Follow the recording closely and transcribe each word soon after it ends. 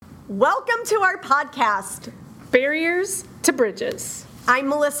Welcome to our podcast, Barriers to Bridges. I'm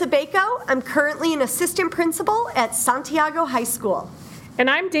Melissa Bako. I'm currently an assistant principal at Santiago High School. And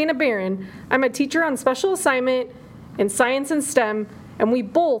I'm Dana Barron. I'm a teacher on special assignment in science and STEM, and we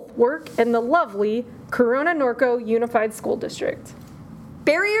both work in the lovely Corona Norco Unified School District.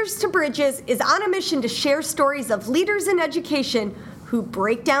 Barriers to Bridges is on a mission to share stories of leaders in education who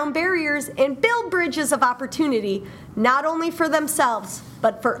break down barriers and build bridges of opportunity, not only for themselves,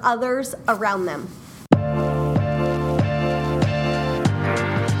 but for others around them.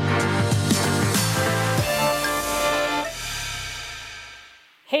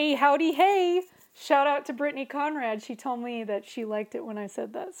 Hey, howdy, hey! Shout out to Brittany Conrad. She told me that she liked it when I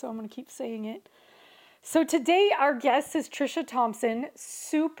said that, so I'm going to keep saying it. So today our guest is Tricia Thompson,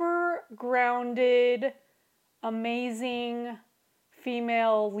 super grounded, amazing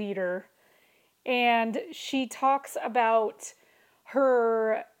female leader. And she talks about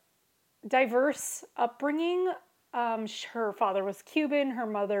her diverse upbringing. Her father was Cuban, her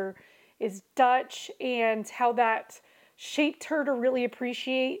mother is Dutch, and how that shaped her to really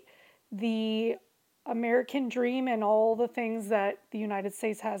appreciate the American dream and all the things that the United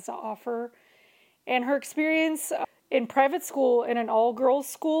States has to offer. And her experience in private school, in an all-girls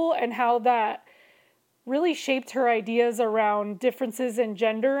school, and how that really shaped her ideas around differences in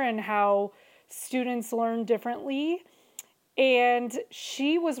gender and how students learn differently. And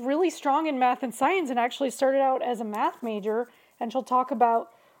she was really strong in math and science and actually started out as a math major. And she'll talk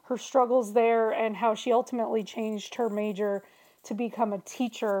about her struggles there and how she ultimately changed her major to become a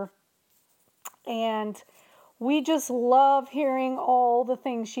teacher. And we just love hearing all the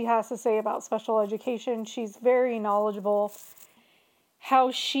things she has to say about special education. She's very knowledgeable.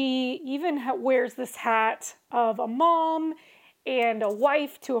 How she even wears this hat of a mom and a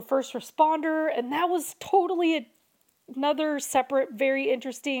wife to a first responder. And that was totally another separate, very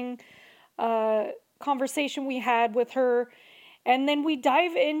interesting conversation we had with her. And then we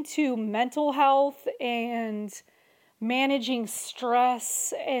dive into mental health and managing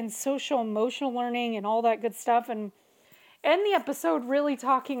stress and social emotional learning and all that good stuff. And end the episode really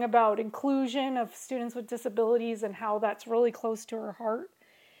talking about inclusion of students with disabilities and how that's really close to her heart.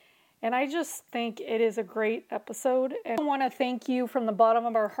 And I just think it is a great episode. And I want to thank you from the bottom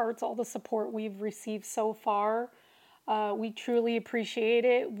of our hearts, all the support we've received so far. We truly appreciate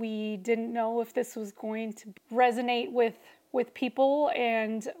it. We didn't know if this was going to resonate with people,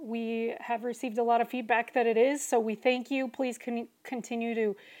 and we have received a lot of feedback that it is. So we thank you. Please continue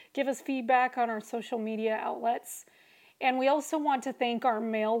to give us feedback on our social media outlets. And we also want to thank our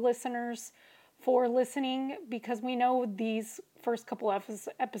male listeners for listening, because we know these first couple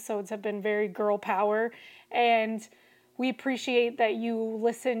episodes have been very girl power, and we appreciate that you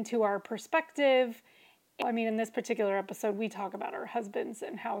listen to our perspective. I mean, in this particular episode, we talk about our husbands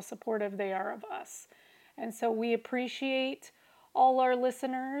and how supportive they are of us. And so we appreciate all our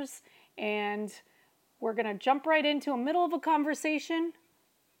listeners, and we're going to jump right into the middle of a conversation.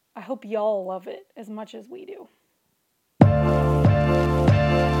 I hope y'all love it as much as we do.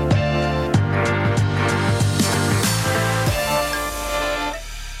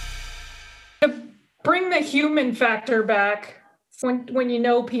 Bring the human factor back when you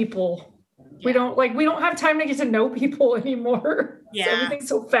know people. Yeah. We don't have time to get to know people anymore. Yeah. So everything's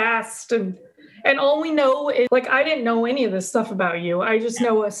so fast, and all we know is, I didn't know any of this stuff about you. I just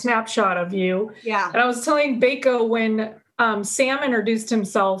know a snapshot of you. Yeah. And I was telling Bako when Sam introduced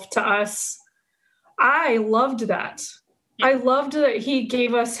himself to us, I loved that. Yeah. I loved that he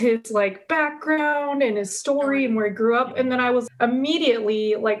gave us his background and his story and where he grew up. And then I was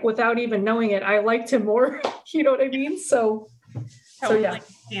immediately, without even knowing it, I liked him more. You know what I mean? So yeah.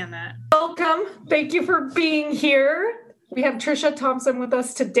 Understand that. Welcome. Thank you for being here. We have Tricia Thompson with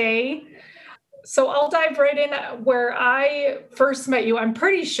us today. So I'll dive right in where I first met you, I'm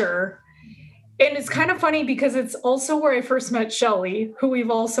pretty sure. And it's kind of funny because it's also where I first met Shelly, who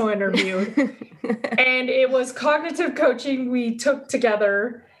we've also interviewed. And it was cognitive coaching we took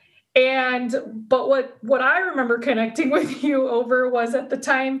together. But what I remember connecting with you over was, at the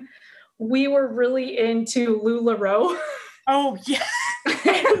time we were really into LuLaRoe. Oh, yeah.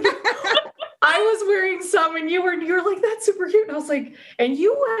 I was wearing some, and you were like, that's super cute. And I was like, and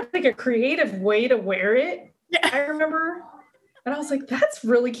you had a creative way to wear it. Yeah. I remember. And I was like, that's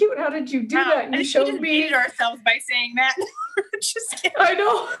really cute. How did you do that? And you showed me. We ourselves by saying that. Just kidding. I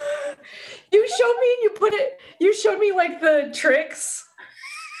know. You showed me, and you showed me the tricks.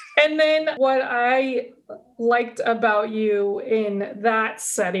 And then what I liked about you in that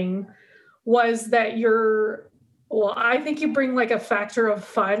setting was that I think you bring a factor of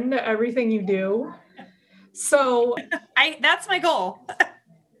fun to everything you do. So that's my goal.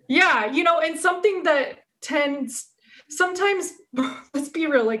 Yeah, and something that sometimes, let's be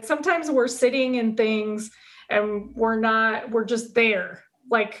real, like sometimes we're sitting in things and we're just there.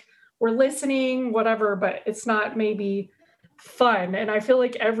 Like we're listening, whatever, but it's not maybe fun. And I feel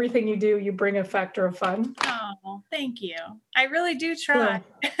like everything you do, you bring a factor of fun. Oh, thank you. I really do try.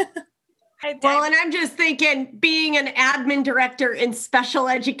 Well, and I'm just thinking, being an admin director in special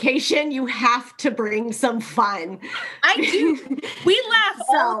education, you have to bring some fun. I do. We laugh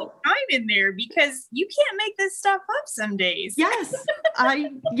all the time in there because you can't make this stuff up some days. Yes,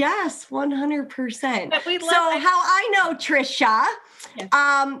 yes, 100%. But we love So it. how I know Tricia, Yes.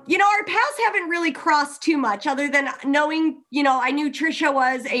 our paths haven't really crossed too much other than knowing, I knew Tricia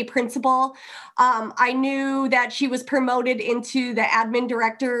was a principal. I knew that she was promoted into the admin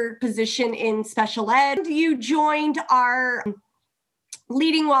director position in special ed. You joined our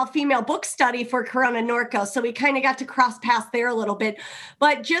Leading While Female book study for Corona Norco. So we kind of got to cross paths there a little bit,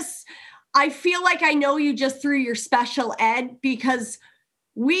 but I feel like I know you just through your special ed because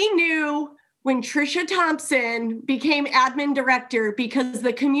we knew when Tricia Thompson became admin director because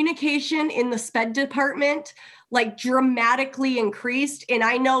the communication in the SPED department like dramatically increased. And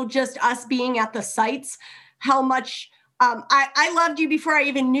I know just us being at the sites, how much I loved you before I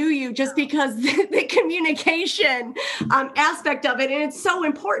even knew you just because the communication aspect of it. And it's so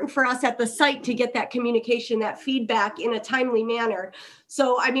important for us at the site to get that communication, that feedback in a timely manner.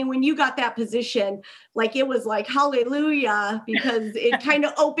 So, I mean, when you got that position, like it was like, hallelujah, because it kind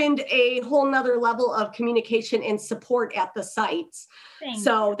of opened a whole nother level of communication and support at the sites. Thanks.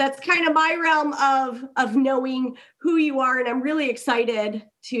 So that's kind of my realm of knowing who you are. And I'm really excited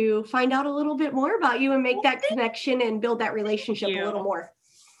to find out a little bit more about you and make that connection and build that relationship a little more.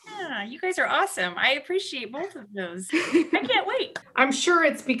 Yeah, you guys are awesome. I appreciate both of those. I can't wait. I'm sure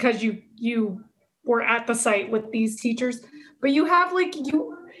it's because you were at the site with these teachers, but you have like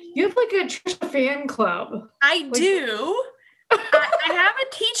a Tricia fan club. I do. I have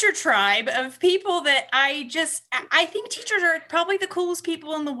a teacher tribe of people that I think teachers are probably the coolest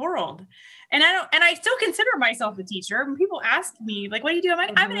people in the world. And I still consider myself a teacher. When people ask me, like, what do you do? I'm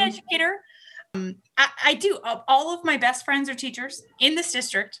like, I'm an educator. I do. All of my best friends are teachers in this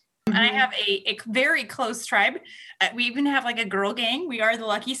district. And I have a very close tribe. We even have like a girl gang. We are the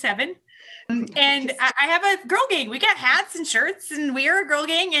Lucky Seven. And I have a girl gang. We got hats and shirts and we are a girl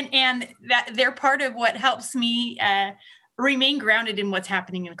gang. And that they're part of what helps me remain grounded in what's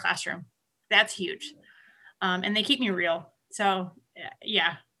happening in the classroom. That's huge. And they keep me real. So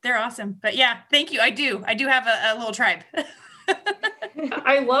yeah, they're awesome. But yeah, thank you. I do have a little tribe.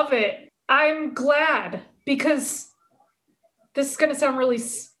 I love it. I'm glad because this is going to sound really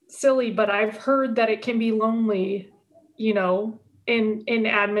silly, but I've heard that it can be lonely, in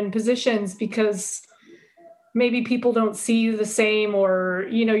admin positions because maybe people don't see you the same or,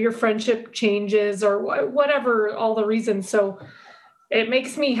 your friendship changes or whatever, all the reasons. So it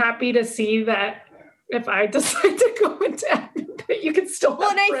makes me happy to see that if I decide to go into admin, that you can still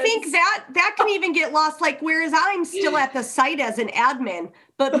have and friends. I think that can even get lost. Like, whereas I'm still at the site as an admin,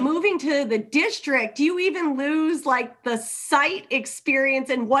 but moving to the district, you even lose like the site experience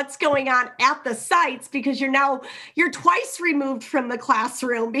and what's going on at the sites because you're twice removed from the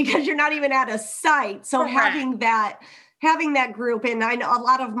classroom because you're not even at a site. So having that group, and I know a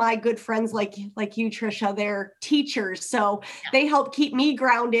lot of my good friends like you, Tricia, they're teachers. So they help keep me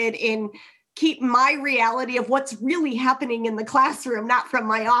grounded in keep my reality of what's really happening in the classroom, not from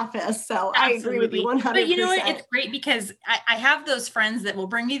my office. So Absolutely. I agree with you 100%. But you know what? It's great because I have those friends that will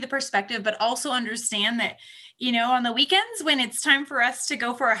bring me the perspective, but also understand that, on the weekends when it's time for us to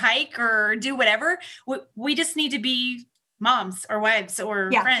go for a hike or do whatever, we just need to be moms or wives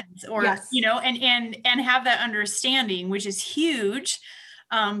or friends or, and have that understanding, which is huge.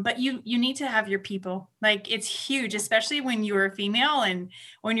 But you need to have your people. Like it's huge, especially when you're a female and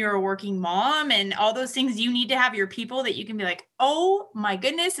when you're a working mom and all those things. You need to have your people that you can be like, oh my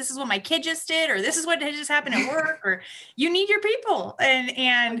goodness, this is what my kid just did, or this is what just happened at work, or you need your people.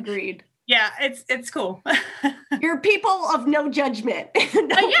 And agreed. Yeah, it's cool. You're people of no judgment.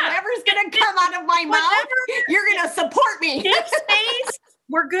 Whatever's gonna come out of my mouth, you're gonna support me. Safe space.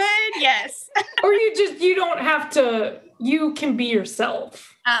 We're good. Yes. Or you don't have to. You can be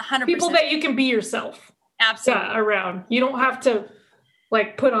yourself. 100%. People that you can be yourself. Absolutely. Around. You don't have to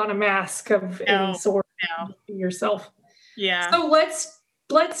like put on a mask of any sort. No. Be yourself. Yeah. So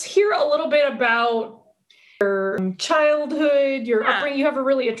let's hear a little bit about your childhood, your upbringing. You have a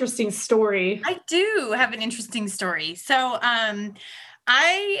really interesting story. I do have an interesting story. So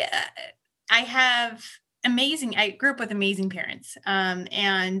I grew up with amazing parents.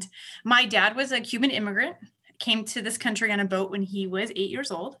 And my dad was a Cuban immigrant, came to this country on a boat when he was 8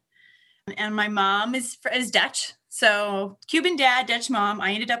 years old. And my mom is Dutch. So Cuban dad, Dutch mom,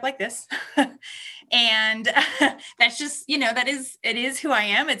 I ended up like this. And that's just, it is who I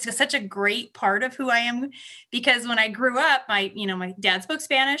am. It's just such a great part of who I am, because when I grew up, my dad spoke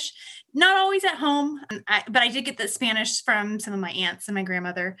Spanish, not always at home, but I did get the Spanish from some of my aunts and my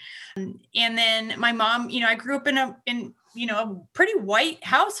grandmother. And then my mom, I grew up in a pretty white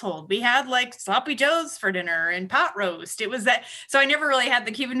household. We had like sloppy joes for dinner and pot roast. It was that. So I never really had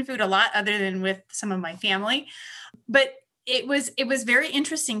the Cuban food a lot other than with some of my family, but it was very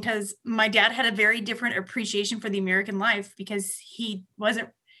interesting because my dad had a very different appreciation for the American life, because he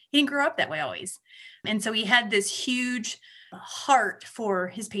didn't grow up that way always. And so he had this huge heart for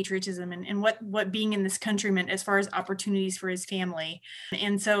his patriotism and what being in this country meant as far as opportunities for his family.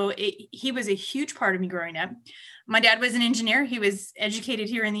 And so he was a huge part of me growing up. My dad was an engineer. He was educated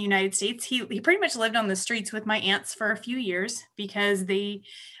here in the United States. He pretty much lived on the streets with my aunts for a few years, because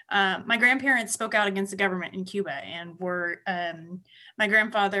my grandparents spoke out against the government in Cuba, and my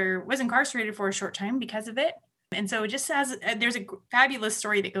grandfather was incarcerated for a short time because of it. And so there's a fabulous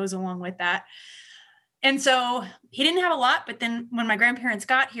story that goes along with that. And so he didn't have a lot, but then when my grandparents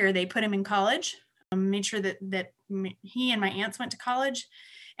got here, they put him in college, made sure that he and my aunts went to college,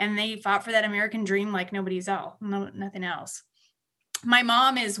 and they fought for that American dream like nothing else. My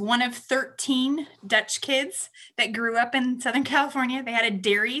mom is one of 13 Dutch kids that grew up in Southern California. They had a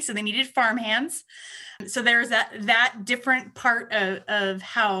dairy, so they needed farm hands. So there's that different part of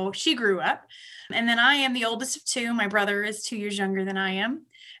how she grew up. And then I am the oldest of two. My brother is 2 years younger than I am.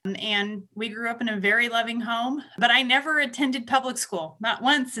 And we grew up in a very loving home, but I never attended public school, not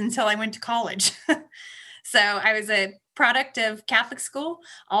once, until I went to college. So I was a product of Catholic school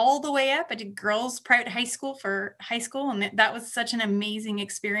all the way up. I did girls private high school for high school. And that was such an amazing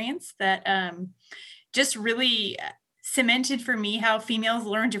experience that just really cemented for me how females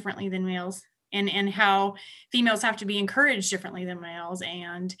learn differently than males, and how females have to be encouraged differently than males.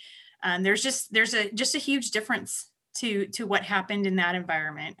 And there's a huge difference to what happened in that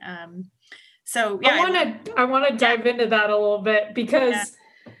environment. So yeah, I want to dive into that a little bit, because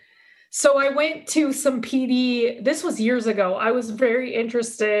so I went to some PD, this was years ago. I was very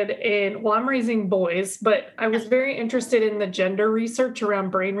interested in, I'm raising boys, but I was very interested in the gender research around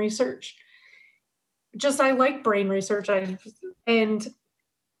brain research. I like brain research. And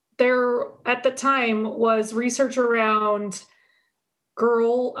there at the time was research around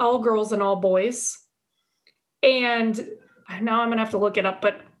all girls and all boys. And now I'm going to have to look it up,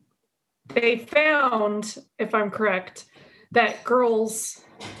 but they found, if I'm correct, that girls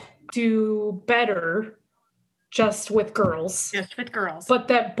do better just with girls. But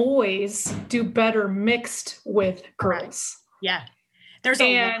that boys do better mixed with girls. Yeah. There's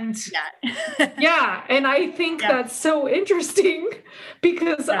and I think that's so interesting,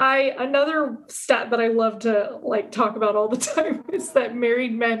 because another stat that I love to talk about all the time is that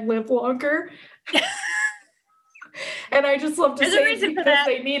married men live longer. And I just love to say because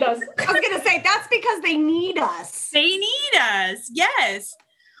they need us. I was going to say that's because they need us. They need us. Yes.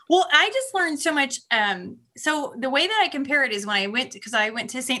 Well, I just learned so much. So the way that I compare it is when I went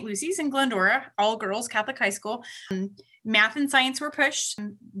to St. Lucy's in Glendora, all girls Catholic high school. Math and science were pushed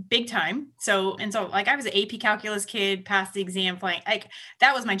big time. So I was an AP calculus kid, passed the exam flying.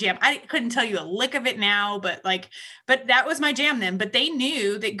 That was my jam. I couldn't tell you a lick of it now, but that was my jam then. But they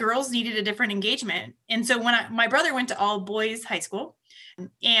knew that girls needed a different engagement. And so when my brother went to all boys high school,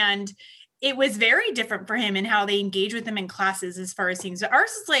 and it was very different for him in how they engage with them in classes as far as things. So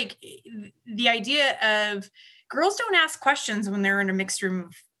ours is the idea of girls don't ask questions when they're in a mixed room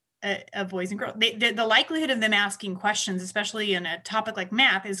of boys and girls. The likelihood of them asking questions, especially in a topic like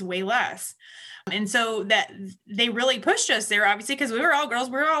math, is way less. And so that they really pushed us there, obviously, because we were all girls.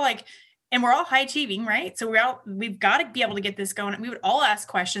 We were all and we're all high achieving, right? So we've got to be able to get this going. We would all ask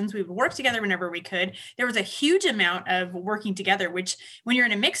questions. We would work together whenever we could. There was a huge amount of working together, which when you're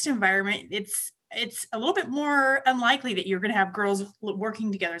in a mixed environment, it's a little bit more unlikely that you're going to have girls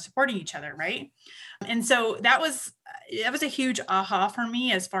working together, supporting each other, right? And so that was a huge aha for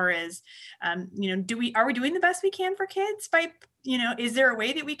me as far as, are we doing the best we can for kids by, is there a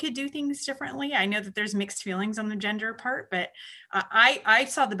way that we could do things differently? I know that there's mixed feelings on the gender part, but I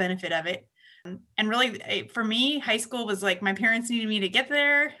saw the benefit of it. And really, for me, high school was my parents needed me to get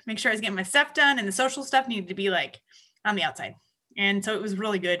there, make sure I was getting my stuff done, and the social stuff needed to be on the outside. And so it was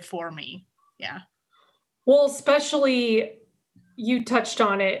really good for me. Yeah. Well, especially you touched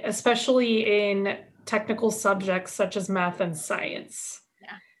on it, especially in technical subjects such as math and science.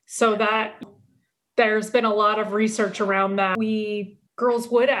 Yeah. So that there's been a lot of research around that. girls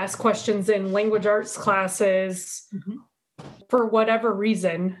would ask questions in language arts classes for whatever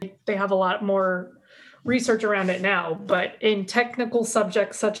reason. They have a lot more research around it now, but in technical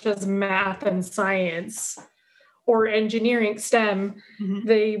subjects such as math and science or engineering, STEM,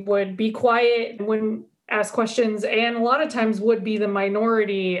 they would be quiet and wouldn't ask questions, and a lot of times would be the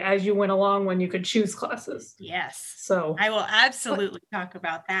minority as you went along when you could choose classes. Yes. So I will absolutely talk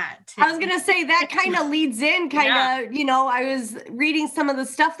about that too. I was going to say that kind of leads in I was reading some of the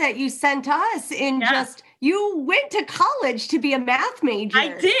stuff that you sent us and just, you went to college to be a math major.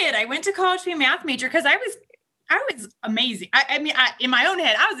 I did. I went to college to be a math major because I was amazing. I mean, in my own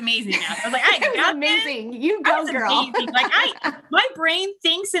head, I was amazing at math. I was like, I got amazing. You go, girl. Amazing. Like my brain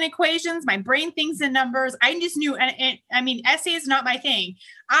thinks in equations. My brain thinks in numbers. I just knew. And I mean, essay is not my thing.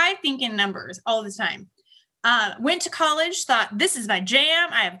 I think in numbers all the time. Went to college, thought this is my jam.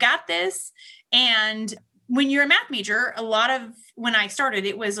 I have got this. And when you're a math major, when I started,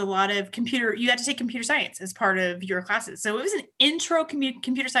 it was a lot of you had to take computer science as part of your classes. So it was an intro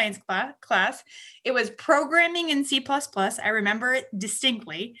computer science class. It was programming in C++. I remember it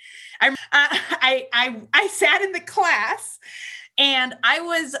distinctly. I sat in the class and I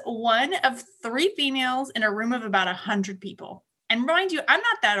was one of 3 females in a room of about 100 people. And mind you, I'm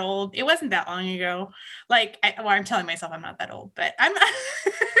not that old. It wasn't that long ago. Like, I'm telling myself I'm not that old, but I'm not.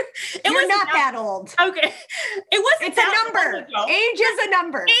 You're not that old. Okay. It's a number. Age is a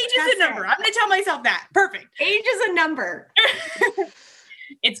number. Age is a number. I'm going to tell myself that. Perfect. Age is a number.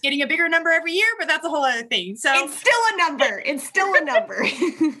 It's getting a bigger number every year, but that's a whole other thing. So it's still a number. It's still a number.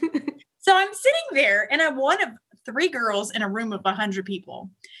 So I'm sitting there and I'm one of 3 girls in a room of 100 people.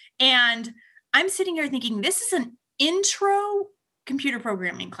 And I'm sitting here thinking, this is an intro computer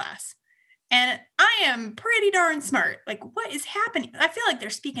programming class. And I am pretty darn smart. Like, what is happening? I feel like they're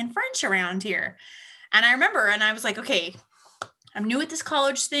speaking French around here. And I remember, and I was like, okay, I'm new at this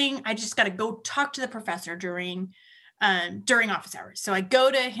college thing. I just got to go talk to the professor during office hours. So I go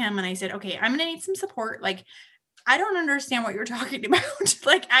to him and I said, okay, I'm going to need some support. Like, I don't understand what you're talking about.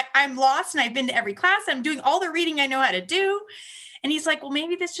 Like, I'm lost and I've been to every class. I'm doing all the reading I know how to do. And he's like, well,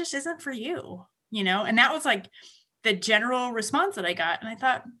 maybe this just isn't for you, And that was like the general response that I got. And I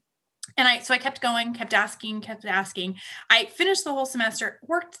thought, so I kept going, kept asking. I finished the whole semester,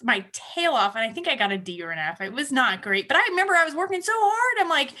 worked my tail off, and I think I got a D or an F. It was not great, but I remember I was working so hard. I'm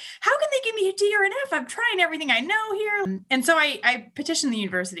like, how can they give me a D or an F? I'm trying everything I know here. And so I petitioned the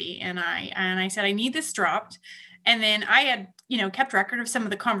university and I said, I need this dropped. And then I had, kept record of some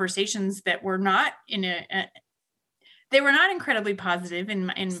of the conversations that were not they were not incredibly positive.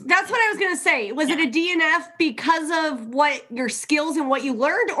 That's what I was going to say. Was it a D and F because of what your skills and what you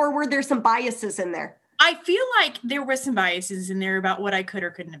learned, or were there some biases in there? I feel like there were some biases in there about what I could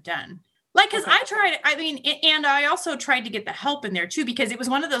or couldn't have done. Like, because and I also tried to get the help in there too, because it was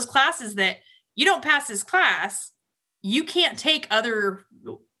one of those classes that you don't pass this class, you can't take other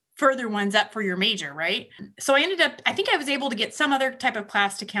further ones up for your major, right? So I think I was able to get some other type of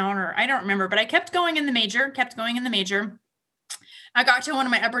class to counter. I don't remember, but I kept going in the major. I got to one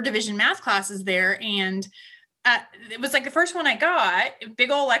of my upper division math classes there, and it was like the first one I got, big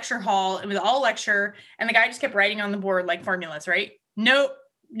old lecture hall. It was all lecture, and the guy just kept writing on the board like formulas, right? No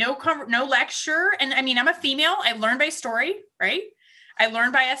lecture. And I mean, I'm a female. I learned by story, right? I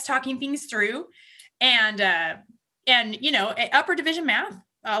learned by us talking things through, and upper division math.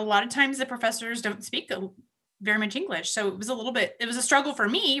 A lot of times the professors don't speak very much English. So it was a struggle for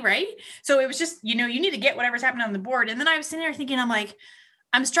me, right? So it was just, you need to get whatever's happening on the board. And then I was sitting there thinking, I'm like,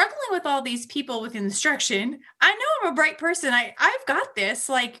 I'm struggling with all these people with instruction. I know I'm a bright person. I've got this.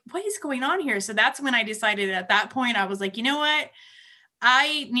 Like, what is going on here? So that's when I decided at that point, I was like, you know what?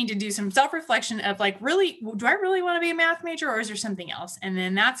 I need to do some self-reflection of like, really, do I really want to be a math major, or is there something else? And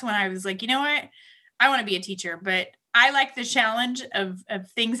then that's when I was like, you know what? I want to be a teacher, but I like the challenge of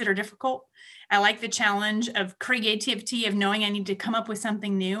things that are difficult. I like the challenge of creativity, of knowing I need to come up with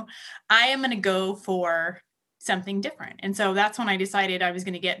something new. I am going to go for something different. And so that's when I decided I was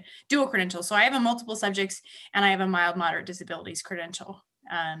going to get dual credential. So I have a multiple subjects and I have a mild, moderate disabilities credential.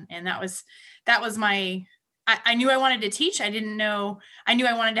 And that was I knew I wanted to teach. I knew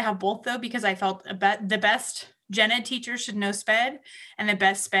I wanted to have both though, because I felt the best gen ed teacher should know SPED and the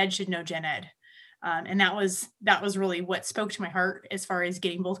best SPED should know gen ed. And that was really what spoke to my heart as far as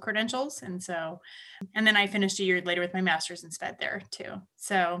getting both credentials. And then I finished a year later with my master's in SPED there too.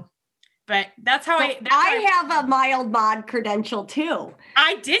 So, but that's how I have a mild mod credential too.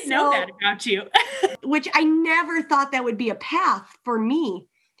 I did know that about you. Which I never thought that would be a path for me.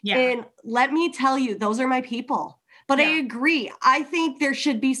 Yeah. And let me tell you, those are my people. But I agree. I think there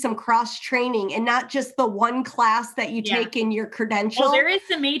should be some cross training and not just the one class that you take in your credential. Well, there is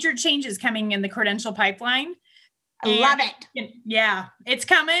some major changes coming in the credential pipeline. I love it. Yeah, it's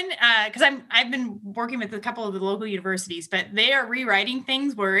coming because I've been working with a couple of the local universities, but they are rewriting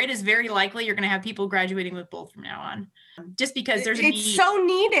things where it is very likely you're going to have people graduating with both from now on, just because there's a need. It's so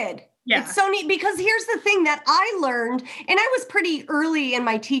needed. Yeah. It's so neat because here's the thing that I learned, and I was pretty early in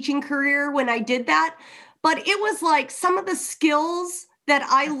my teaching career when I did that, but it was like some of the skills that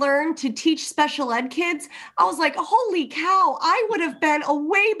I learned to teach special ed kids, I was like, holy cow, I would have been a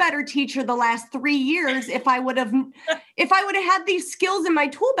way better teacher the last 3 years if I would have had these skills in my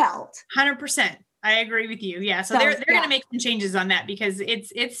tool belt. 100%. I agree with you. Yeah. So they're going to make some changes on that because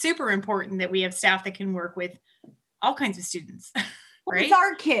it's super important that we have staff that can work with all kinds of students. Right? It's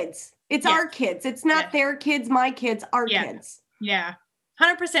our kids. It's our kids. It's not their kids, my kids, our kids. Yeah.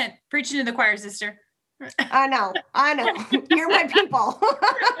 100%. Preaching to the choir, sister. I know. You're my people.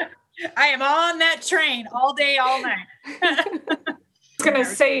 I am on that train all day, all night. I was going to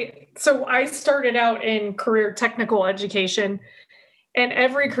say, so I started out in career technical education, and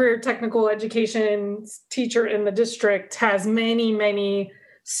every career technical education teacher in the district has many, many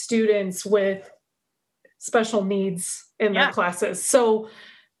students with special needs in their classes. So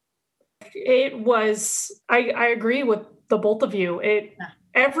it was, I agree with the both of you.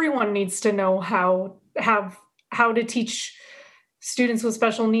 Everyone needs to know how to teach students with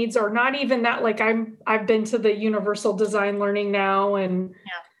special needs, or not even that. Like I've been to the universal design learning now, and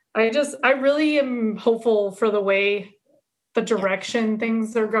I really am hopeful for the direction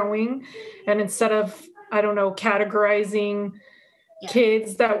things are going. And instead of, I don't know, categorizing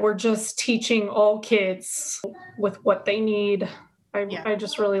kids, that we're just teaching all kids with what they need. I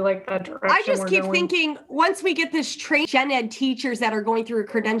just really like that direction. I just keep thinking, once we get this trained gen ed teachers that are going through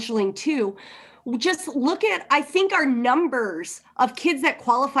credentialing too, just look at, I think, our numbers of kids that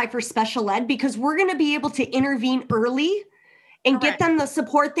qualify for special ed, because we're going to be able to intervene early and get them the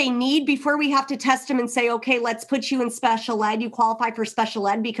support they need before we have to test them and say, okay, let's put you in special ed. You qualify for special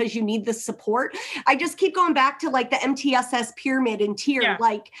ed because you need the support. I just keep going back to like the MTSS pyramid and tier,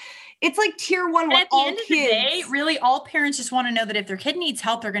 like it's like tier one with all kids. At the end of the day, really all parents just want to know that if their kid needs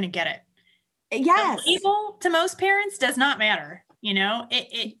help, they're going to get it. Yes. The label to most parents does not matter. You know,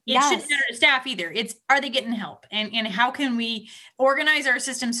 it shouldn't matter to staff either. It's, are they getting help? And how can we organize our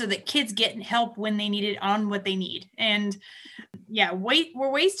system so that kids get help when they need it on what they need? And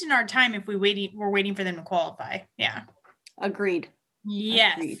we're wasting our time if we're waiting for them to qualify. Yeah. Agreed.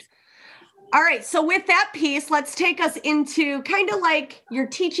 Yes. Agreed. All right. So with that piece, let's take us into kind of like your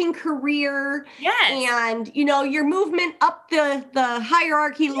teaching career. Yes. And, you know, your movement up the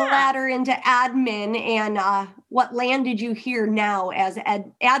hierarchy ladder into admin, and what landed you here now as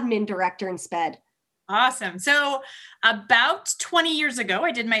admin director in SPED. Awesome. So about 20 years ago,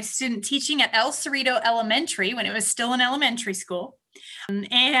 I did my student teaching at El Cerrito Elementary when it was still an elementary school.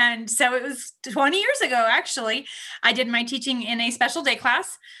 And so it was 20 years ago, actually, I did my teaching in a special day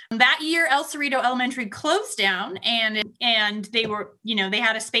class. That year, El Cerrito Elementary closed down, and they were, they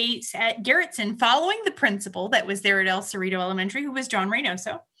had a space at Garrettson following the principal that was there at El Cerrito Elementary, who was John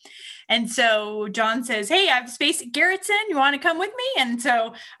Reynoso. And so John says, hey, I have space at Garrettson. You want to come with me? And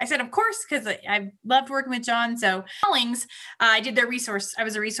so I said, of course, because I loved working with John. So Stallings, I did their resource. I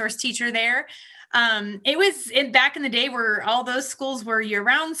was a resource teacher there. It was back in the day where all those schools were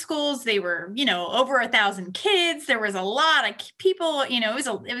year-round schools. They were, over 1,000 kids. There was a lot of people,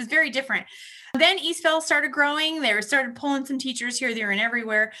 it was very different. Then Eastville started growing. They started pulling some teachers here, there, and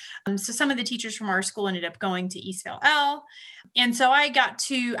everywhere. So some of the teachers from our school ended up going to Eastville L. And so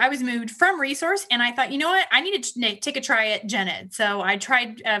I was moved from resource, and I thought, you know what, I needed to take a try at gen ed. So I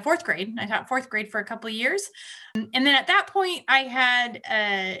tried fourth grade. I taught fourth grade for a couple of years. And then at that point, I had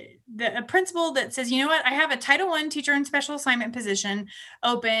a principal that says, you know what, I have a Title I teacher in special assignment position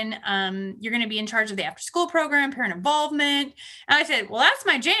open. You're going to be in charge of the after school program, parent involvement. And I said, well, that's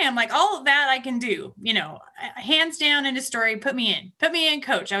my jam. Like all of that I can do, hands down in a story, put me in,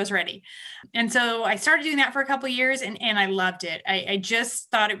 coach. I was ready. And so I started doing that for a couple of years, and I loved it. I just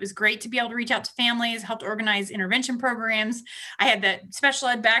thought it was great to be able to reach out to families, helped organize intervention programs. I had that special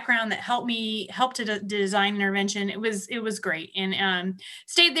ed background that helped to design intervention. It was great. And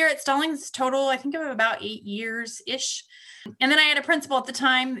stayed there at Stallings total, I think, of about 8 years-ish. And then I had a principal at the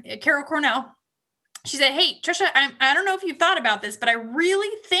time, Carol Cornell. She said, hey, Tricia, I don't know if you've thought about this, but I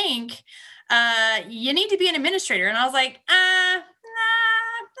really think you need to be an administrator. And I was like, nah,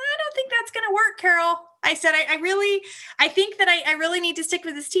 I don't think that's going to work, Carol. I said, I think that I really need to stick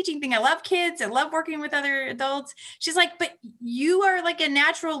with this teaching thing. I love kids. I love working with other adults. She's like, but you are like a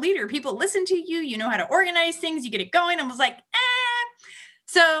natural leader. People listen to you. You know how to organize things. You get it going. I was like,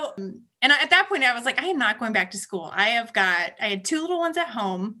 So, and at that point I was like, I am not going back to school. I had 2 little ones at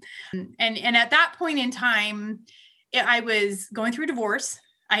home. And at that point in time, I was going through a divorce.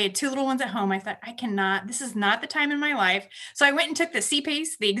 I had 2 little ones at home. I thought, this is not the time in my life. So I went and took the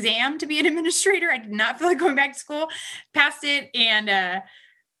CPACE, the exam to be an administrator. I did not feel like going back to school, passed it. And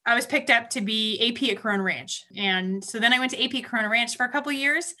I was picked up to be AP at Corona Ranch. And so then I went to AP Corona Ranch for a couple of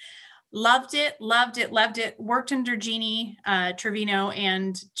years. Loved it. Worked under Jeannie Trevino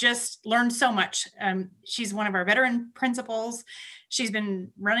and just learned so much. She's one of our veteran principals. She's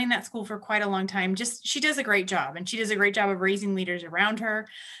been running that school for quite a long time. She does a great job, and she does a great job of raising leaders around her.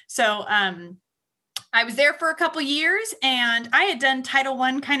 So I was there for a couple years, and I had done Title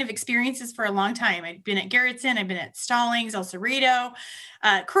I kind of experiences for a long time. I'd been at Garrettson, I've been at Stallings, El Cerrito.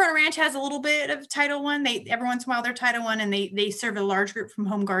 Corona Ranch has a little bit of Title I. Every once in a while they're Title I, and they serve a large group from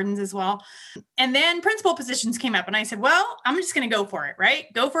Home Gardens as well. And then principal positions came up, and I said, well, I'm just going to go for it, right?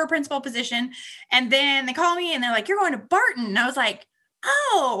 Go for a principal position. And then they call me and they're like, you're going to Barton. And I was like,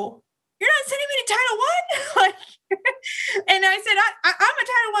 oh, you're not sending me to Title I? Like, and I said, I'm a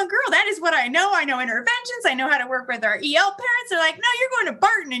Title I girl. That is what I know. I know interventions. I know how to work with our EL parents. They're like, no, you're going to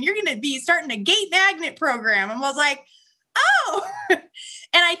Barton and you're going to be starting a gate magnet program. And I was like, oh, and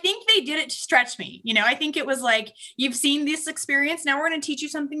I think they did it to stretch me. I think it was like, you've seen this experience. Now we're going to teach you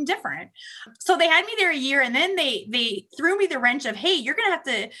something different. So they had me there a year, and then they threw me the wrench of, hey, you're going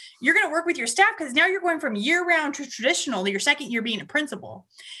to work with your staff, because now you're going from year round to traditional, your second year being a principal.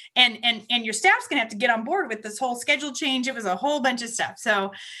 And your staff's going to have to get on board with this whole schedule change. It was a whole bunch of stuff.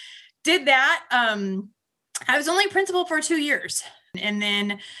 So did that. I was only principal for 2 years. And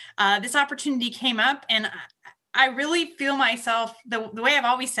then this opportunity came up, and I really feel myself the way I've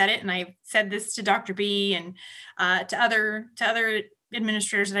always said it. And I've said this to Dr. B and to other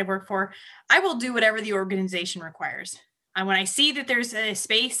administrators that I work for. I will do whatever the organization requires. When I see that there's a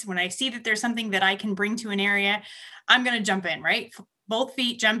space, when I see that there's something that I can bring to an area, I'm going to jump in, right? Both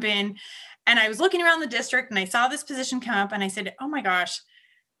feet, jump in. And I was looking around the district and I saw this position come up, and I said, oh my gosh,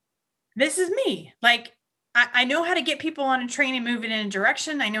 this is me. Like, I know how to get people on a train and move it in a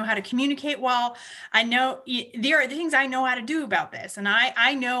direction. I know how to communicate well. I know there are things I know how to do about this. And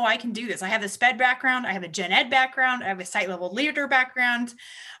I know I can do this. I have a SPED background. I have a gen ed background. I have a site level leader background.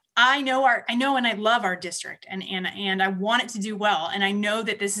 I know and I love our district, and I want it to do well. And I know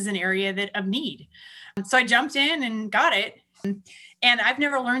that this is an area of need. So I jumped in and got it. And I've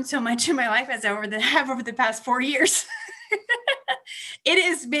never learned so much in my life as I have over the past 4 years. It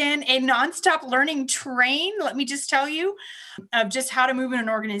has been a nonstop learning train, let me just tell you, of just how to move in an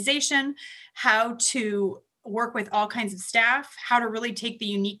organization, how to work with all kinds of staff, how to really take the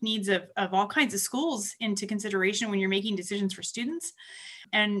unique needs of all kinds of schools into consideration when you're making decisions for students.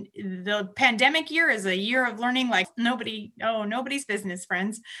 And the pandemic year is a year of learning like nobody's business,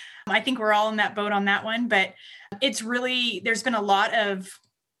 friends. I think we're all in that boat on that one, but there's been a lot of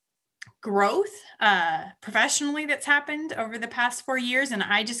growth professionally that's happened over the past 4 years. And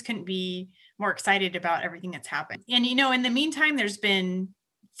I just couldn't be more excited about everything that's happened. And, in the meantime, there's been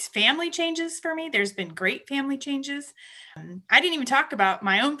family changes for me. There's been great family changes. I didn't even talk about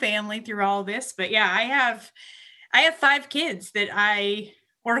my own family through all this, but yeah, I have 5 kids that I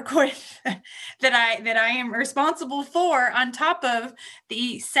work with that I am responsible for, on top of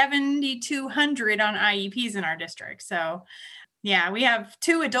the 7,200 on IEPs in our district. So yeah, I have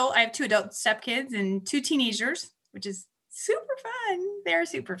 2 adult stepkids and 2 teenagers, which is super fun. They're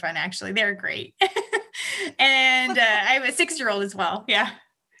super fun, actually. They're great. And I have a 6-year-old as well. Yeah.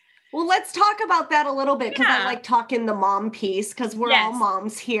 Well, let's talk about that a little bit, because I like talking the mom piece, because we're all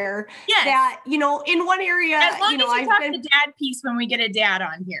moms here. Yes. That, in one area, as long as you talk the dad piece when we get a dad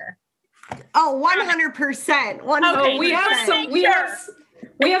on here. Oh, 100%. 100%. Oh,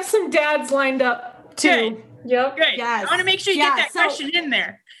 we have some dads lined up too. Good. Yep. Good. Yes. I want to make sure you get that question in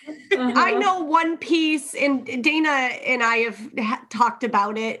there. I know one piece, and Dana and I have talked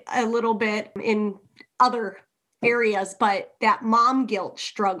about it a little bit in other areas, but that mom guilt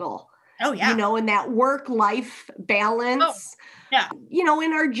struggle. Oh, yeah. And that work-life balance. Oh, yeah.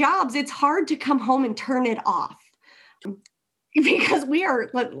 In our jobs, it's hard to come home and turn it off. Because we're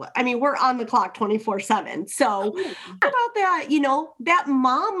on the clock 24/7. So about that, that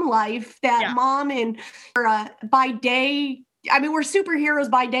mom life, mom and by day, we're superheroes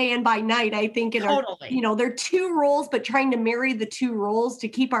by day and by night, I think. Totally. They're 2 roles, but trying to marry the 2 roles to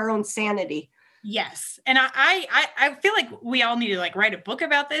keep our own sanity. Yes. And I feel like we all need to like write a book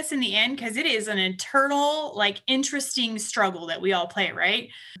about this in the end, because it is an internal, like interesting struggle that we all play, right?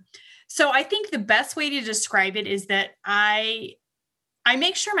 So I think the best way to describe it is that I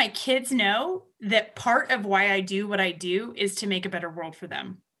make sure my kids know that part of why I do what I do is to make a better world for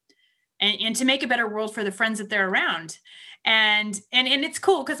them, and to make a better world for the friends that they're around. And it's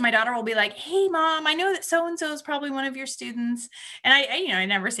cool because my daughter will be like, "Hey mom, I know that so-and-so is probably one of your students." And I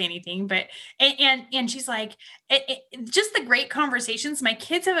never say anything, but, and she's like, just the great conversations. My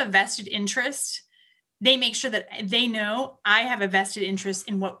kids have a vested interest. They make sure that they know I have a vested interest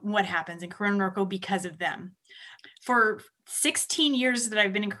in what happens in Corona Norco because of them. For 16 years that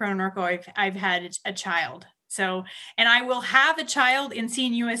I've been in Corona Norco, I've had a child. So, and I will have a child in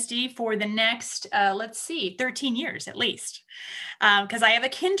CNUSD for the next, 13 years at least. Because I have a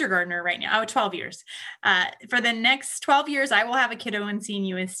kindergartner right now. 12 years. For the next 12 years, I will have a kiddo in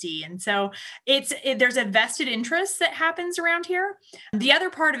CNUSD. And so there's a vested interest that happens around here. The other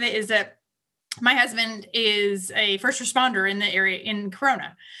part of it is that my husband is a first responder in the area in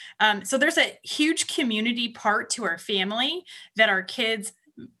Corona. So there's a huge community part to our family that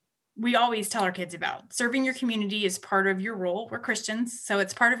we always tell our kids about. Serving your community is part of your role. We're Christians, so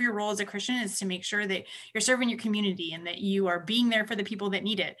it's part of your role as a Christian is to make sure that you're serving your community and that you are being there for the people that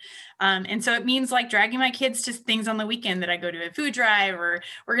need it. And so it means like dragging my kids to things on the weekend that I go to a food drive, or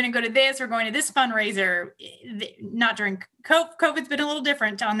we're going to go to this, we're going to this fundraiser. Not during COVID's been a little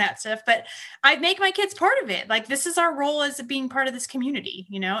different on that stuff, but I make my kids part of it. Like this is our role as being part of this community,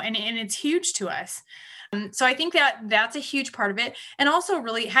 and it's huge to us. So I think that's a huge part of it. And also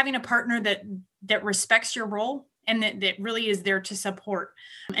really having a partner that respects your role and that really is there to support,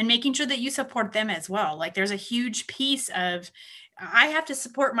 and making sure that you support them as well. Like there's a huge piece of, I have to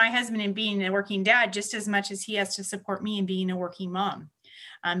support my husband in being a working dad just as much as he has to support me in being a working mom.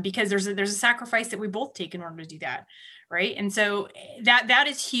 Because there's a sacrifice that we both take in order to do that. Right. And so that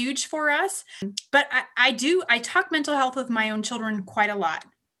is huge for us. But I talk mental health with my own children quite a lot.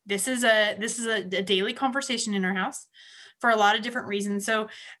 This is a daily conversation in our house for a lot of different reasons. So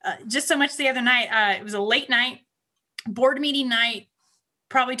just so much the other night, it was a late night board meeting night,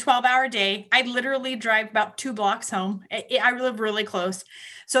 probably 12-hour day. I literally drive about 2 blocks home. I live really close.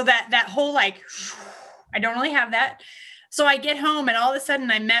 So that whole, like, I don't really have that. So I get home and all of a sudden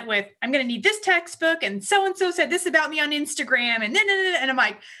I'm met with, I'm going to need this textbook, and so-and-so said this about me on Instagram. And then, and I'm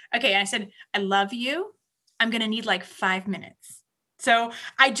like, okay. And I said, I love you. I'm going to need like 5 minutes. So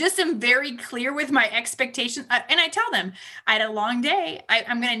I just am very clear with my expectations. And I tell them I had a long day.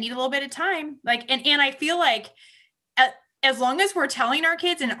 I'm going to need a little bit of time. Like, and I feel like as long as we're telling our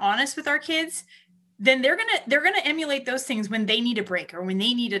kids and honest with our kids, then they're going to emulate those things when they need a break or when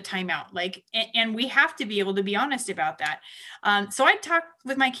they need a timeout. Like, and we have to be able to be honest about that. So I talk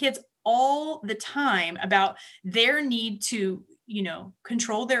with my kids all the time about their need to,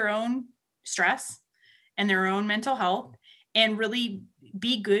 control their own stress and their own mental health, and really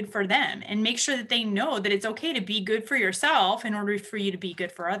be good for them, and make sure that they know that it's okay to be good for yourself in order for you to be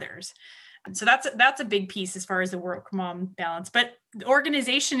good for others. And so that's a big piece as far as the work mom balance. But the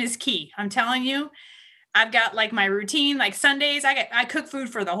organization is key. I'm telling you, I've got like my routine, like Sundays, I cook food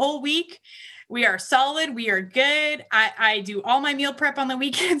for the whole week. We are solid. We are good. I do all my meal prep on the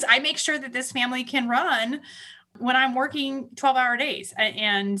weekends. I make sure that this family can run when I'm working 12-hour days,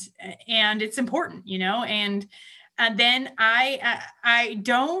 and it's important, and then I'm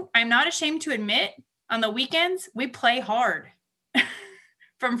not ashamed to admit, on the weekends, we play hard.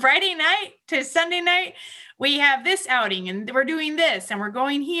 From Friday night to Sunday night, we have this outing, and we're doing this, and we're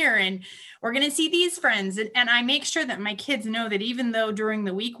going here, and we're going to see these friends. And I make sure that my kids know that even though during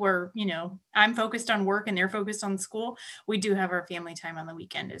the week I'm focused on work and they're focused on school, we do have our family time on the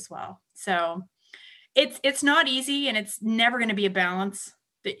weekend as well. So it's not easy, and it's never going to be a balance.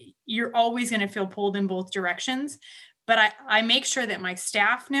 That you're always going to feel pulled in both directions. But I make sure that my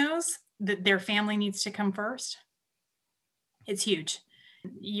staff knows that their family needs to come first. It's huge.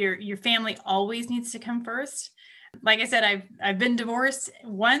 Your family always needs to come first. Like I said, I've been divorced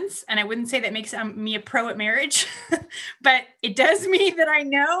once, and I wouldn't say that makes me a pro at marriage, but it does mean that I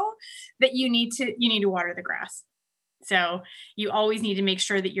know that you need to water the grass. So you always need to make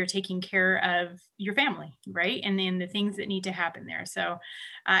sure that you're taking care of your family, right? And then the things that need to happen there. So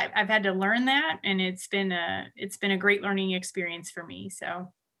I've had to learn that, and it's been a great learning experience for me.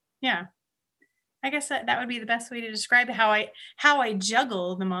 So yeah, I guess that would be the best way to describe how I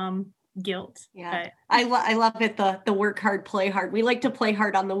juggle the mom guilt. Yeah, but I love it. The work hard, play hard. We like to play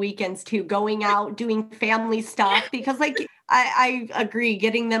hard on the weekends too, going out, doing family stuff, because like I agree,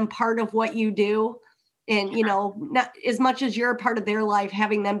 getting them part of what you do And, you know, not as much as you're a part of their life,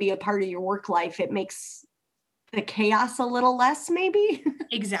 having them be a part of your work life, it makes the chaos a little less, maybe.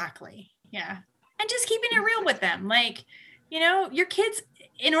 Exactly. Yeah. And just keeping it real with them. Like, you know, your kids,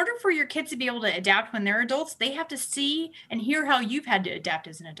 in order for your kids to be able to adapt when they're adults, they have to see and hear how you've had to adapt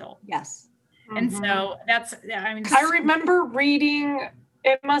as an adult. Yes. And so that's, I mean, I remember reading,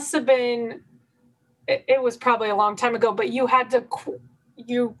 it must have been, it was probably a long time ago, but you had to,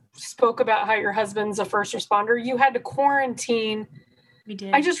 you spoke about how your husband's a first responder. You had to quarantine. We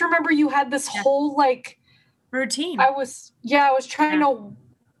did. I just remember you had this whole like routine. I was trying to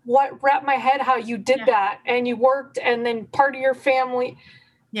wrap my head how you did that, and you worked, and then part of your family.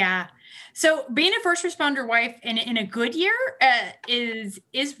 Yeah. So being a first responder wife in a good year is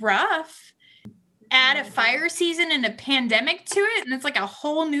rough. Add a fire season and a pandemic to it, and it's like a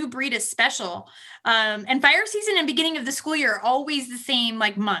whole new breed of special. And fire season and beginning of the school year are always the same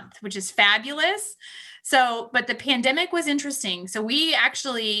like month, which is fabulous. So, but the pandemic was interesting. So we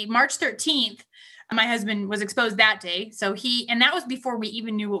actually, March 13th, my husband was exposed that day. So and that was before we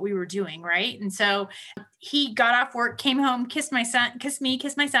even knew what we were doing, right? And so he got off work, came home, kissed my son, kissed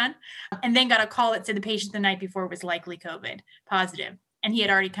my son, and then got a call that said the patient the night before was likely COVID positive. And he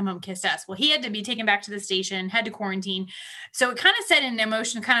had already come home, kissed us. Well, he had to be taken back to the station, had to quarantine. So it kind of set in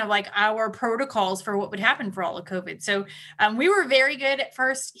motion kind of like our protocols for what would happen for all of COVID. So we were very good at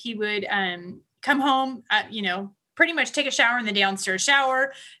first. He would come home, pretty much take a shower in the downstairs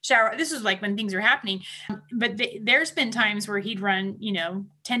shower. This was like when things were happening. But there's been times where he'd run,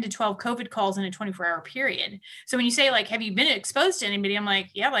 10 to 12 COVID calls in a 24-hour period. So when you say like, have you been exposed to anybody? I'm like,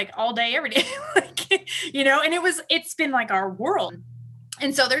 yeah, like all day, every day, and it's been like our world.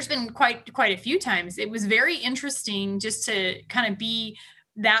 And so there's been quite a few times. It was very interesting just to kind of be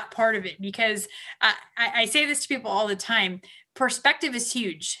that part of it, because I say this to people all the time. Perspective is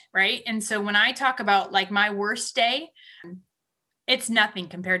huge, right? And so when I talk about like my worst day, it's nothing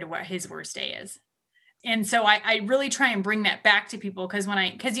compared to what his worst day is. And so I really try and bring that back to people, because a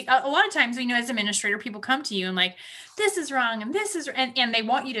lot of times, as administrator, people come to you and like, this is wrong and this is, and they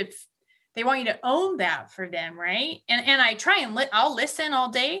want you to own that for them, right? And I try and I'll listen all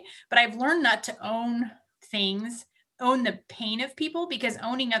day, but I've learned not to own the pain of people, because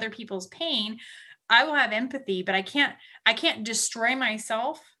owning other people's pain, I will have empathy, but I can't destroy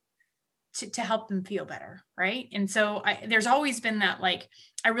myself to help them feel better, right? And so there's always been that, like,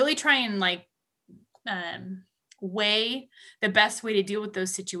 I really try and like weigh the best way to deal with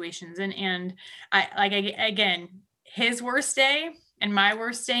those situations. And again, his worst day and my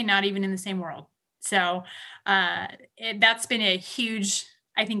worst day, not even in the same world. So that's been a huge,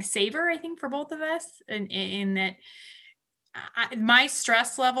 I think, saver, for both of us, in that my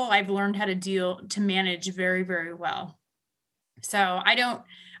stress level, I've learned how to manage very, very well. So I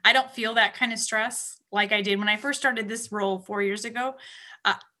don't feel that kind of stress like I did when I first started this role 4 years ago.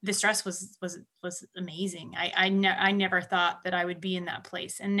 The stress was amazing. I never thought that I would be in that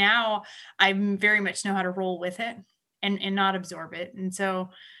place. And now I very much know how to roll with it and not absorb it. And so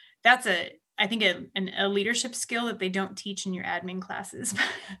that's I think a leadership skill that they don't teach in your admin classes,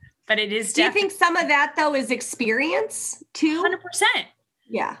 but it is. Do you think some of that though is experience too? 100%.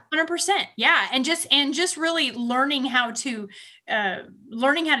 Yeah. 100%. Yeah. And just really learning how to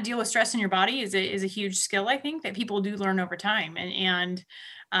deal with stress in your body is a huge skill, I think, that people do learn over time. And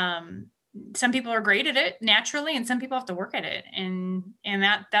some people are great at it naturally, and some people have to work at it. And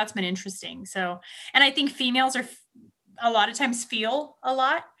that's been interesting. So, and I think females are a lot of times feel a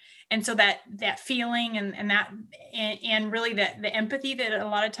lot. And so that feeling and really the empathy that a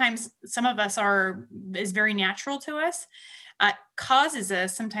lot of times some of us is very natural to us, causes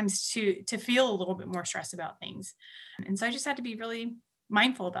us sometimes to feel a little bit more stress about things. And so I just had to be really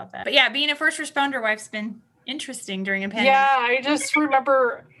mindful about that. But yeah, being a first responder wife's been interesting during a pandemic. Yeah, I just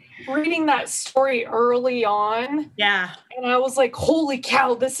remember reading that story early on. Yeah. And I was like, holy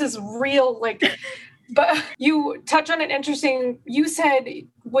cow, this is real. Like, but you touch on it interesting. You said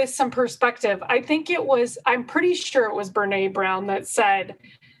with some perspective, I'm pretty sure it was Brene Brown that said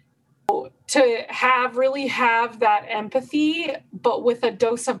to really have that empathy, but with a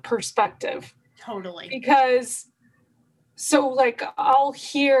dose of perspective. Totally. Because so like I'll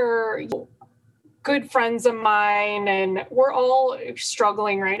hear good friends of mine, and we're all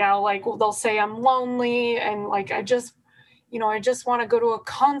struggling right now. Like they'll say I'm lonely, and like I just want to go to a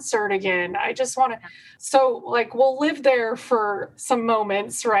concert again. So like we'll live there for some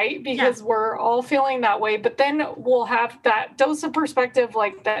moments, right? Because we're all feeling that way. But then we'll have that dose of perspective,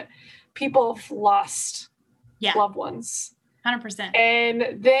 like that people have lost loved ones. 100%.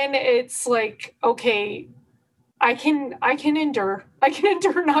 And then it's like, okay, I can endure. I can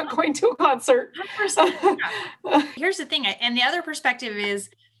endure not going to a concert. 100%. Yeah. Here's the thing. And the other perspective is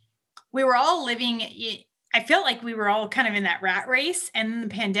we were all living, I felt like we were all kind of in that rat race, and then the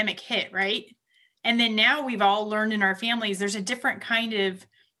pandemic hit, right? And then now we've all learned in our families, there's a different kind of,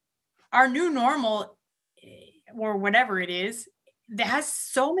 our new normal or whatever it is, that has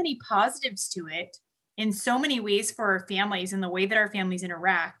so many positives to it in so many ways for our families and the way that our families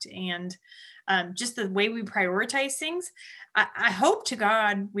interact and just the way we prioritize things. I hope to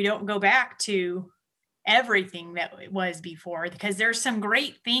God we don't go back to everything that it was before, because there's some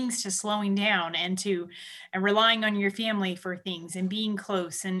great things to slowing down and to and relying on your family for things and being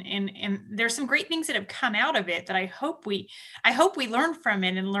close, and there's some great things that have come out of it that I hope we learn from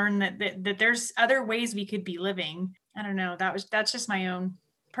it and learn that there's other ways we could be living. I don't know, that's just my own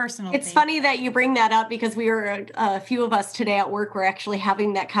personal It's thing. funny that you bring that up, because we were a few of us today at work were actually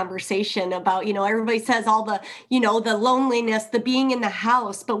having that conversation about, everybody says all the, the loneliness, the being in the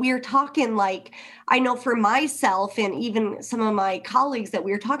house, but we were talking, like, I know for myself and even some of my colleagues that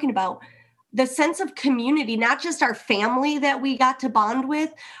we were talking about, the sense of community, not just our family that we got to bond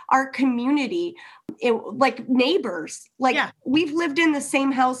with, our community, like neighbors, like we've lived in the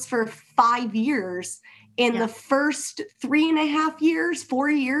same house for 5 years. In the first 3.5 years, 4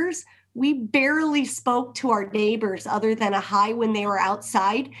 years, we barely spoke to our neighbors other than a hi when they were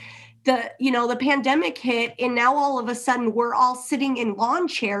outside. The pandemic hit, and now all of a sudden we're all sitting in lawn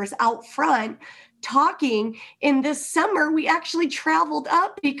chairs out front talking. In this summer, we actually traveled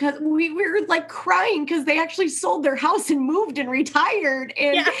up because we were like crying because they actually sold their house and moved and retired.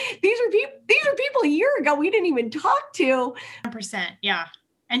 And these are people a year ago we didn't even talk to. 100%, yeah.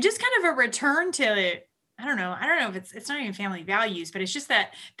 And just kind of a return to, I don't know if it's not even family values, but it's just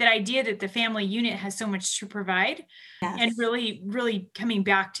that idea that the family unit has so much to provide. Yes. And really, really coming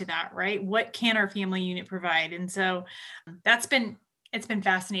back to that, right? What can our family unit provide? And so it's been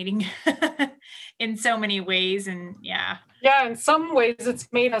fascinating in so many ways. And yeah, in some ways it's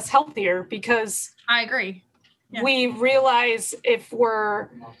made us healthier, because I agree. Yeah. We realize if we're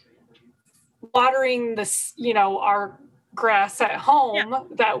watering this, our grass at home,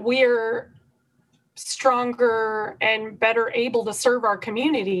 that we're stronger and better able to serve our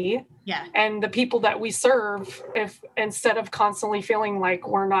community and the people that we serve, if instead of constantly feeling like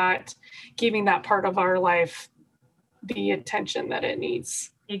we're not giving that part of our life the attention that it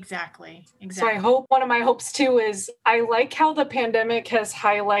needs. Exactly. So I hope, one of my hopes too is, I like how the pandemic has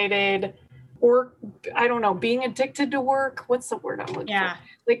highlighted work, I don't know, being addicted to work. What's the word I'm looking for?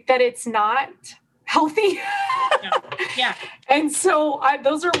 Like that it's not healthy. Yeah. And so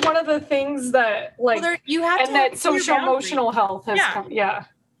those are one of the things that, like, you have and that social emotional health has come. Yeah.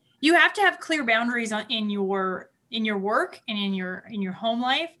 You have to have clear boundaries in your work and in your home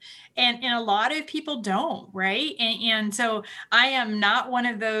life. And a lot of people don't, right? And so I am not one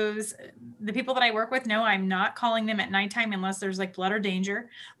of those, the people that I work with, no, I'm not calling them at nighttime unless there's like blood or danger.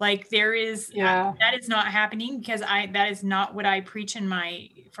 Like there is, that is not happening, because that is not what I preach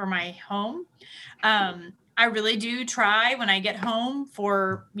for my home. I really do try when I get home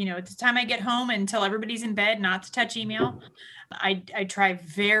for, at the time I get home until everybody's in bed, not to touch email. I try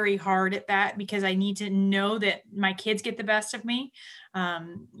very hard at that, because I need to know that my kids get the best of me.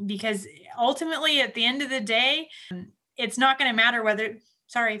 Because ultimately at the end of the day, it's not going to matter whether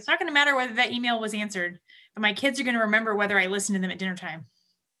that email was answered, but my kids are going to remember whether I listened to them at dinner time.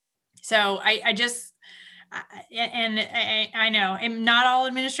 So I know, and not all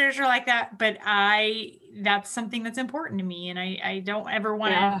administrators are like that, but that's something that's important to me. And I don't ever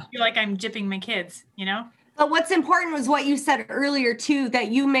want to feel like I'm gypping my kids, But what's important was what you said earlier too,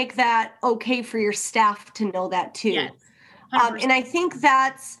 that you make that okay for your staff to know that too. Yes, and I think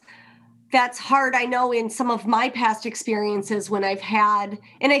that's hard. I know in some of my past experiences when I've had,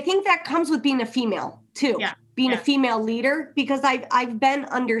 and I think that comes with being a female too, being a female leader, because I've been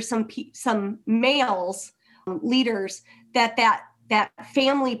under some males leaders that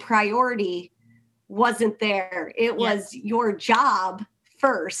family priority wasn't there. It was your job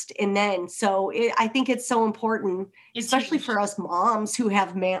first. And then, so I think it's so important, especially for us moms who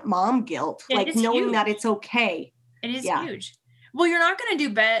have mom guilt, like knowing huge. That it's okay. It is huge. Well, you're not going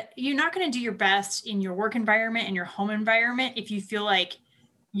to do your best in your work environment and your home environment if you feel like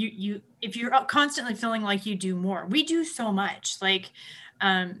if you're constantly feeling like you do more. We do so much. Like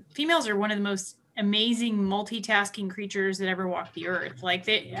females are one of the most amazing multitasking creatures that ever walked the earth. Like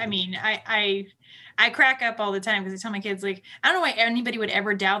I crack up all the time because I tell my kids, like, I don't know why anybody would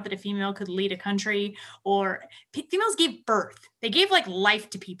ever doubt that a female could lead a country, or females gave birth. They gave like life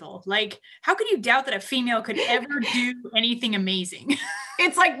to people. Like, how could you doubt that a female could ever do anything amazing?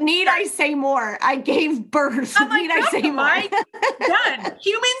 It's like, need I say more? I gave birth. I'm like, need I say more? Mic, done.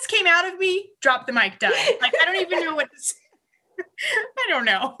 Humans came out of me, drop the mic, done. Like, I don't even know what to say. I don't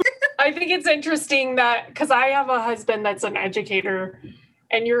know. I think it's interesting that, because I have a husband that's an educator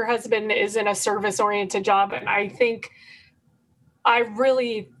and your husband is in a service-oriented job. And I think I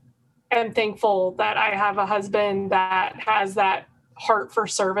really am thankful that I have a husband that has that heart for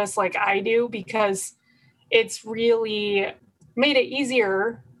service like I do, because it's really made it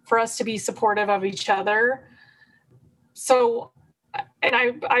easier for us to be supportive of each other. So,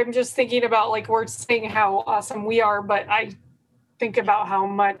 and I'm just thinking about, like, we're saying how awesome we are, but I think about how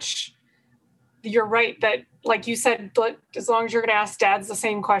much you're right that, like you said, as long as you're going to ask dads the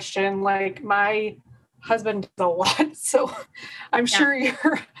same question, like my husband does a lot. So I'm sure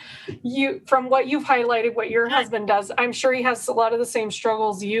you, from what you've highlighted, what your husband does, I'm sure he has a lot of the same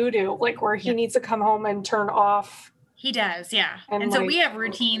struggles you do, like where he needs to come home and turn off. He does. Yeah. And so we have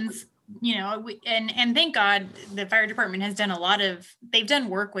routines, you know, and thank God the fire department has done they've done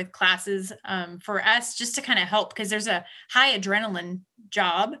work with classes for us just to kind of help, because there's a high adrenaline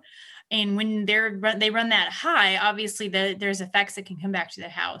job. And when they run that high, obviously there's effects that can come back to the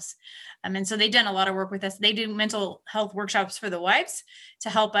house. And so they've done a lot of work with us. They do mental health workshops for the wives to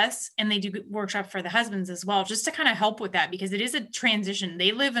help us. And they do workshops for the husbands as well, just to kind of help with that, because it is a transition.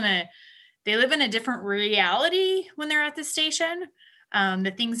 They live in a different reality when they're at the station,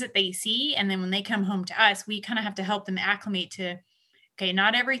 the things that they see. And then when they come home to us, we kind of have to help them acclimate to, okay,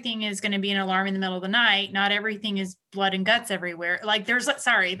 not everything is going to be an alarm in the middle of the night. Not everything is blood and guts everywhere. Like that's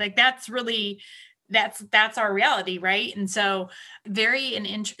our reality. Right. And so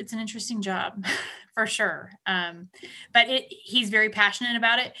it's an interesting job for sure. But he's very passionate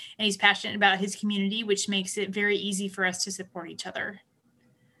about it, and he's passionate about his community, which makes it very easy for us to support each other.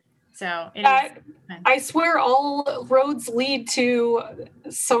 So I swear all roads lead to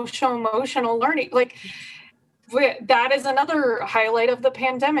social emotional learning. Like, that is another highlight of the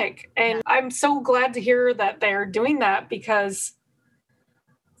pandemic. And I'm so glad to hear that they're doing that, because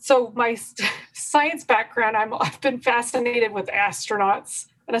so my science background, I've been fascinated with astronauts,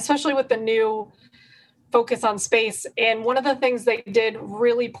 and especially with the new focus on space. And one of the things they did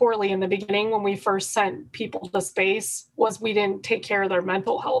really poorly in the beginning when we first sent people to space was we didn't take care of their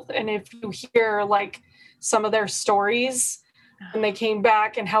mental health. And if you hear like some of their stories when they came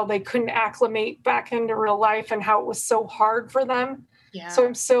back and how they couldn't acclimate back into real life and how it was so hard for them. Yeah. So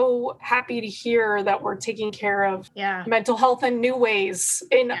I'm so happy to hear that we're taking care of mental health in new ways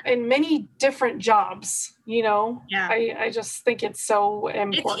in many different jobs, you know. Yeah. I just think it's so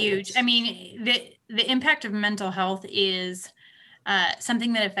important. It's huge. I mean, the impact of mental health is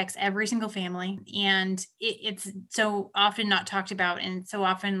something that affects every single family, and it's so often not talked about, and so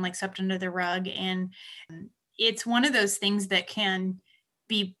often like swept under the rug. And it's one of those things that can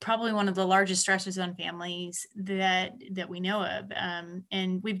be probably one of the largest stresses on families that we know of.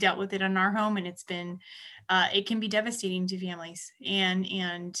 And we've dealt with it in our home, and it's been, it can be devastating to families. And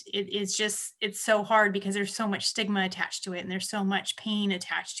it's so hard because there's so much stigma attached to it, and there's so much pain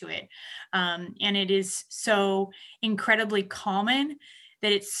attached to it. And it is so incredibly common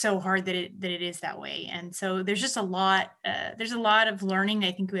that it's so hard that it is that way. And so there's just a lot of learning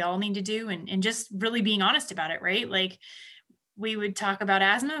I think we all need to do, and just really being honest about it, right? Like, we would talk about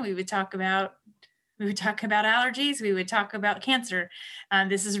asthma, we would talk about allergies, we would talk about cancer.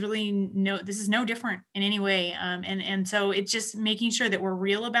 This is no different in any way. And so it's just making sure that we're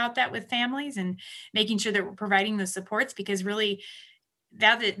real about that with families, and making sure that we're providing those supports, because really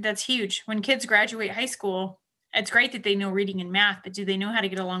that's huge. When kids graduate high school, it's great that they know reading and math, but do they know how to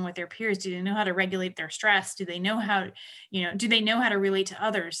get along with their peers? Do they know how to regulate their stress? Do they know how to relate to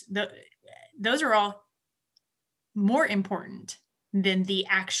others? Those are all more important than the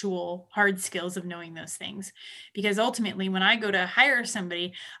actual hard skills of knowing those things. Because ultimately, when I go to hire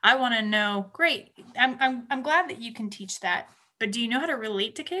somebody, I want to know, great, I'm glad that you can teach that, but do you know how to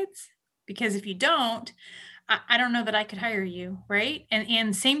relate to kids? Because if you don't, I don't know that I could hire you, right?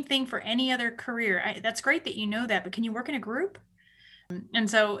 And same thing for any other career. That's great that you know that, but can you work in a group? And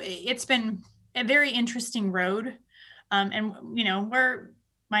so it's been a very interesting road. And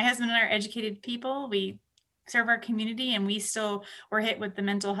my husband and I are educated people. We serve our community, and we're hit with the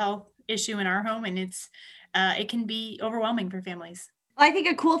mental health issue in our home, and it can be overwhelming for families. I think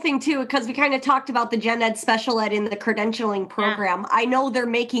a cool thing too, because we kind of talked about the gen ed special ed in the credentialing program. I know they're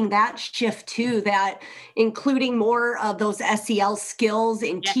making that shift too, that including more of those SEL skills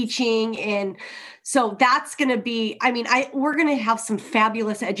in teaching. And so that's going to be, I mean, we're going to have some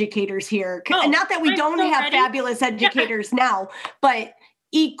fabulous educators here. Not that we don't have fabulous educators now, but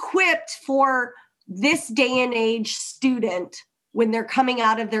equipped for this day and age student when they're coming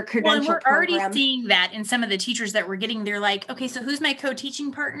out of their credential we're program. Already seeing that in some of the teachers that we're getting. They're like, okay, so who's my co-teaching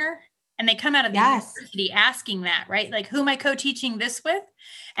partner? And they come out of the university asking that, right? Like, who am I co-teaching this with?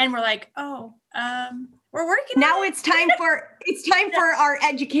 And we're like, we're working now on it. It's time for our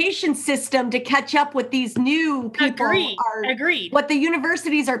education system to catch up with these new people. Agreed. What the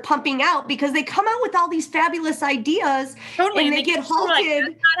universities are pumping out, because they come out with all these fabulous ideas. Totally. And they get halted. Like,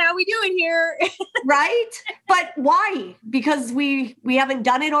 that's not how we do it here. Right? But why? Because we haven't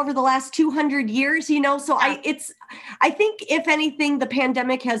done it over the last 200 years, you know? So I think if anything, the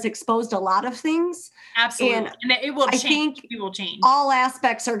pandemic has exposed a lot of things. Absolutely. And it will change. I think it will change. All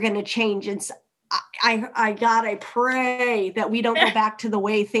aspects are going to change. And I pray that we don't go back to the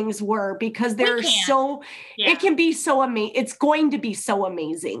way things were, because it can be so amazing. It's going to be so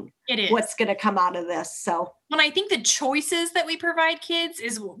amazing. It is what's going to come out of this. So, I think the choices that we provide kids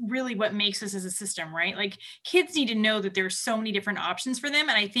is really what makes us as a system, right? Like, kids need to know that there's so many different options for them.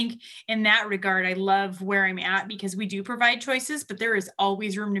 And I think in that regard, I love where I'm at, because we do provide choices, but there is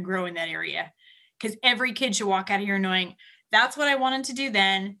always room to grow in that area, because every kid should walk out of here knowing, that's what I wanted to do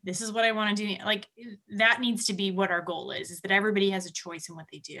then. This is what I want to do. Like, that needs to be what our goal is that everybody has a choice in what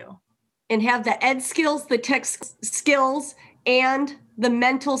they do. And have the ed skills, the tech skills, and the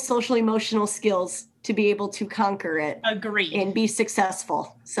mental, social, emotional skills to be able to conquer it. Agreed. And be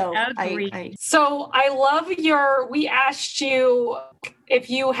successful. So So I love we asked you if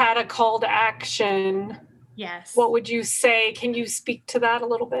you had a call to action. Yes. What would you say? Can you speak to that a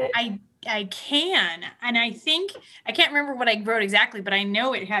little bit? I can. And I think, I can't remember what I wrote exactly, but I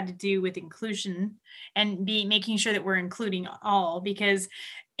know it had to do with inclusion and making sure that we're including all, because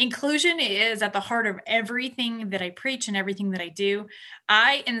inclusion is at the heart of everything that I preach and everything that I do.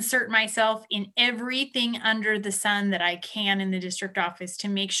 I insert myself in everything under the sun that I can in the district office to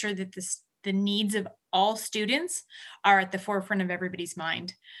make sure that the needs of all students are at the forefront of everybody's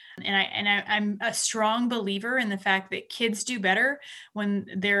mind. And I'm a strong believer in the fact that kids do better when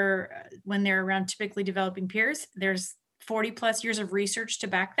they're around typically developing peers. There's 40 plus years of research to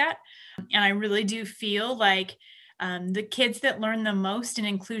back that. And I really do feel like the kids that learn the most in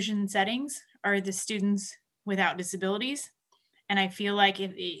inclusion settings are the students without disabilities. And I feel like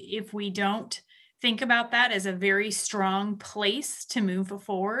if we don't think about that as a very strong place to move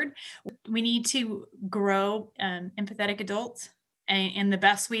forward, we need to grow empathetic adults. And the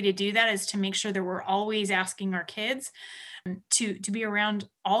best way to do that is to make sure that we're always asking our kids to be around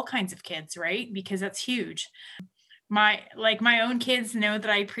all kinds of kids, right? Because that's huge. My own kids know that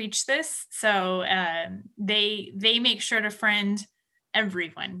I preach this, so they make sure to friend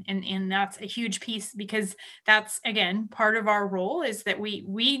everyone, and that's a huge piece, because that's, again, part of our role is that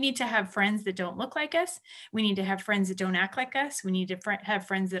we need to have friends that don't look like us. We need to have friends that don't act like us. We need to have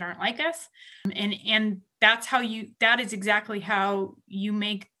friends that aren't like us, and that is exactly how you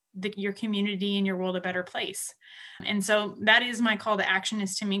make your community and your world a better place. And so that is my call to action,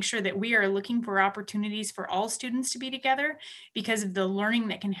 is to make sure that we are looking for opportunities for all students to be together, because of the learning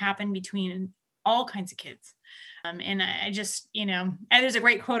that can happen between all kinds of kids. And I just, and there's a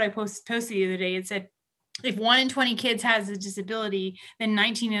great quote I posted the other day. It said, if 1 in 20 kids has a disability, then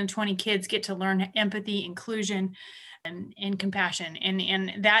 19 in 20 kids get to learn empathy, inclusion, and compassion.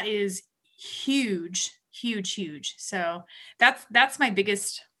 And that is huge, huge, huge. So that's my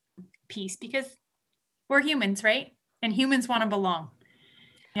biggest piece, because we're humans, right? And humans want to belong.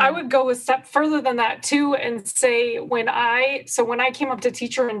 I would go a step further than that too, and say when I came up to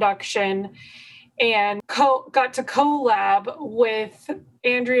teacher induction and got to collab with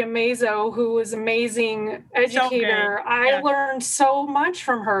Andrea Mazo, who was an amazing educator, I learned so much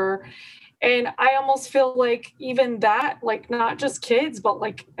from her. And I almost feel like even that, like not just kids, but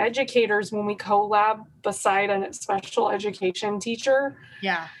like educators, when we collab beside a special education teacher.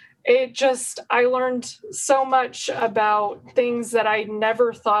 Yeah. I learned so much about things that I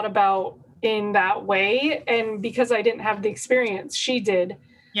never thought about in that way. And because I didn't have the experience, she did.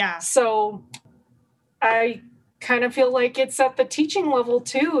 Yeah. So I kind of feel like it's at the teaching level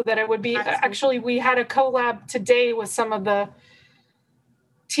too, that it would be, actually, we had a collab today with some of the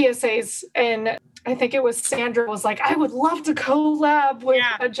TSAs, and I think it was Sandra was like, I would love to collab with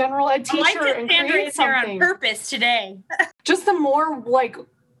a general ed teacher and create something. On purpose today. Just the more like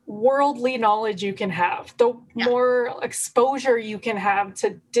worldly knowledge you can have, the more exposure you can have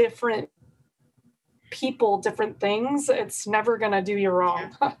to different people, different things, it's never going to do you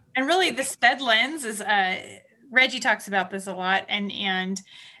wrong. Yeah. And really the SPED lens is, Reggie talks about this a lot. And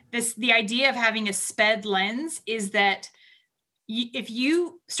the idea of having a SPED lens is that if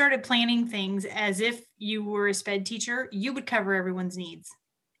you started planning things as if you were a SPED teacher, you would cover everyone's needs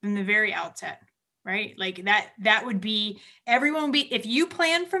from the very outset, right? Like that would be, everyone would be, if you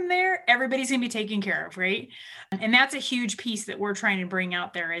plan from there, everybody's going to be taken care of, right? And that's a huge piece that we're trying to bring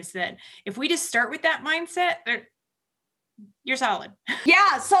out there, is that if we just start with that mindset, you're solid.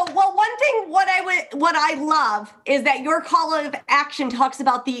 Yeah. So, well, one thing, what I love is that your call of action talks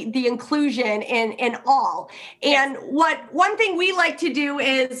about the inclusion in all. And one thing we like to do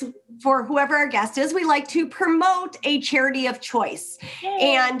is, for whoever our guest is, we like to promote a charity of choice.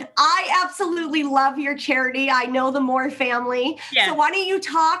 Yay. And I absolutely love your charity. I know the Moore family. Yes. So why don't you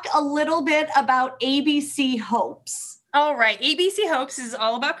talk a little bit about ABC Hopes? All right. ABC Hopes is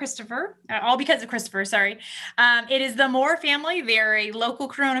all about Christopher, all because of Christopher, sorry. It is the Moore family. They're a local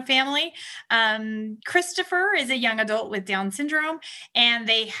Corona family. Christopher is a young adult with Down syndrome, and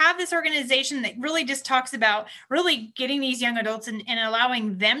they have this organization that really just talks about really getting these young adults and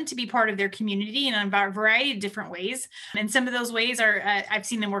allowing them to be part of their community in a variety of different ways. And some of those ways are, I've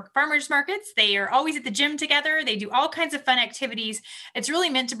seen them work at farmers markets. They are always at the gym together. They do all kinds of fun activities. It's really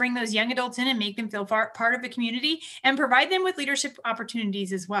meant to bring those young adults in and make them feel part of the community, and provide them with leadership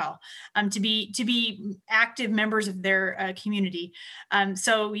opportunities as well, to be active members of their community.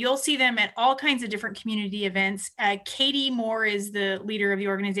 So you'll see them at all kinds of different community events. Katie Moore is the leader of the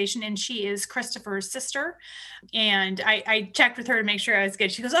organization, and she is Christopher's sister. And I checked with her to make sure I was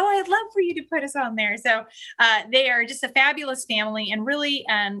good. She goes, "Oh, I'd love for you to put us on there." So they are just a fabulous family, and really,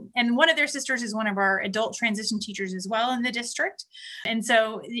 and one of their sisters is one of our adult transition teachers as well in the district. And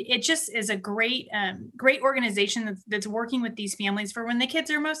so it just is a great organization that's working with these families for when the kids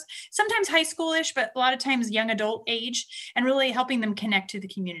are sometimes high schoolish, but a lot of times young adult age, and really helping them connect to the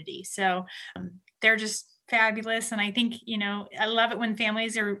community. So they're just fabulous. And I think, I love it when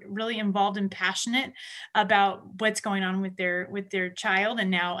families are really involved and passionate about what's going on with their child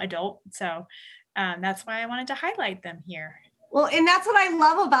and now adult. So that's why I wanted to highlight them here. Well, and that's what I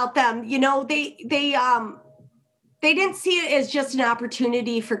love about them. They didn't see it as just an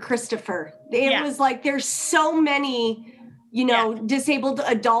opportunity for Christopher. It was like, there's so many, disabled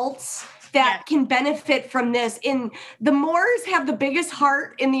adults that can benefit from this. And the Moores have the biggest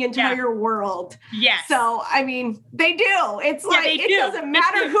heart in the entire world. Yes. So, I mean, they do. It's like, it doesn't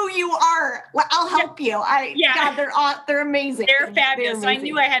matter who you are. I'll help you. God, they're amazing. They're fabulous. So I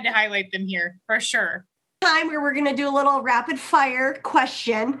knew I had to highlight them here for sure. Time where we're going to do a little rapid fire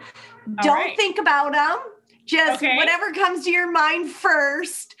question. Don't think about them. Just whatever comes to your mind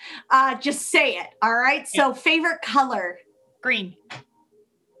first, just say it. All right. So favorite color? Green.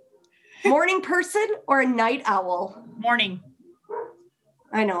 Morning person or a night owl? Morning.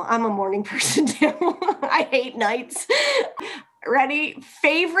 I know. I'm a morning person too. I hate nights. Ready?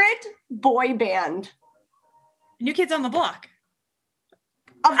 Favorite boy band? New Kids on the Block.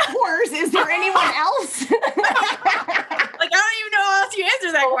 Of course. Is there anyone else? I don't even know how else you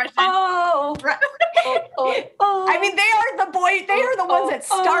answer that question. I mean, they are the ones that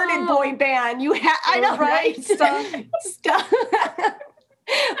started boy band. I know, right?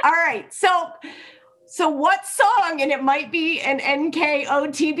 All right. So what song, and it might be an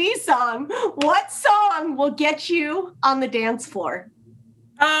NKOTB song, what song will get you on the dance floor?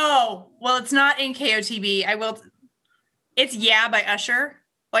 Oh, well, it's not NKOTB. It's Yeah by Usher.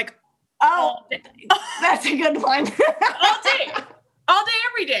 That's a good one. all day,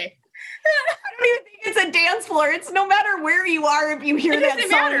 every day. I don't even think it's a dance floor. It's no matter where you are, if you hear that song,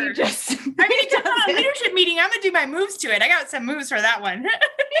 matter. You just... It's a leadership meeting. I'm going to do my moves to it. I got some moves for that one.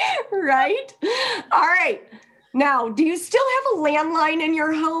 Right? All right. Now, do you still have a landline in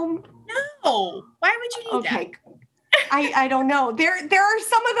your home? No. Why would you need that? I don't know. There are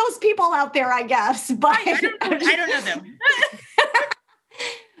some of those people out there, I guess. But I don't know them.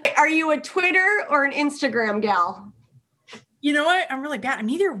 Are you a Twitter or an Instagram gal? You know what? I'm really bad. I'm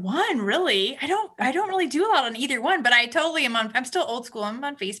neither one, really. I don't really do a lot on either one, but I totally am I'm still old school. I'm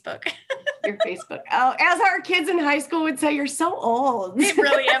on Facebook. Your Facebook. Oh, as our kids in high school would say, you're so old. I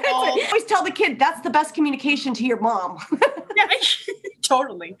really am old. I always tell the kid, that's the best communication to your mom. Yeah,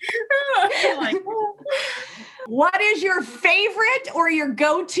 totally. What is your favorite or your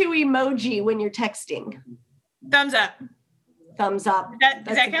go-to emoji when you're texting? Thumbs up. Thumbs up.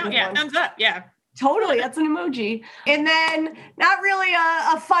 Does that count? Yeah, thumbs up. Yeah. Totally. That's an emoji. And then not really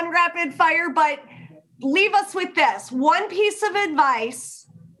a fun rapid fire, but leave us with this. One piece of advice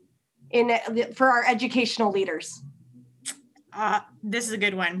for our educational leaders? This is a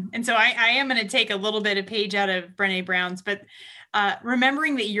good one. And so I am going to take a little bit of page out of Brené Brown's, but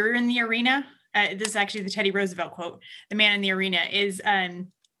remembering that you're in the arena, this is actually the Teddy Roosevelt quote, the man in the arena, is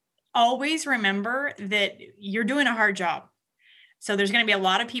always remember that you're doing a hard job. So there's going to be a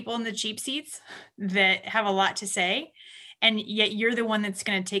lot of people in the cheap seats that have a lot to say, and yet you're the one that's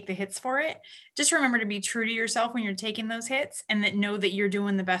going to take the hits for it. Just remember to be true to yourself when you're taking those hits, and that know that you're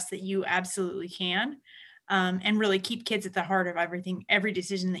doing the best that you absolutely can. And really keep kids at the heart of every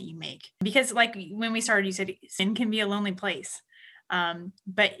decision that you make. Because like when we started, you said sin can be a lonely place.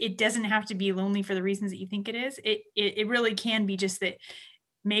 But it doesn't have to be lonely for the reasons that you think it is. It really can be just that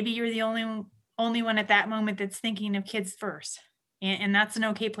maybe you're the only one at that moment that's thinking of kids first. And that's an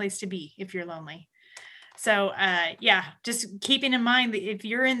okay place to be if you're lonely. So just keeping in mind that if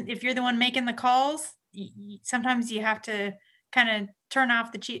you're the one making the calls, sometimes you have to kind of turn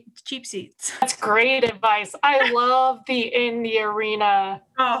off the cheap seats. That's great advice. I love the in the arena.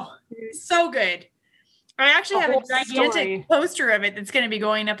 Oh, so good. I actually have a gigantic poster of it that's going to be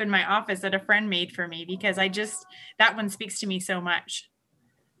going up in my office that a friend made for me, because that one speaks to me so much.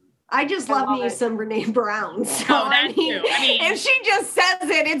 I just love me some Brené Brown. So that too. I mean, if she just says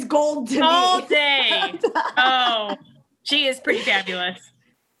it, it's gold to me. All day. Oh, she is pretty fabulous.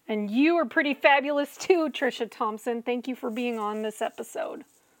 And you are pretty fabulous too, Tricia Thompson. Thank you for being on this episode.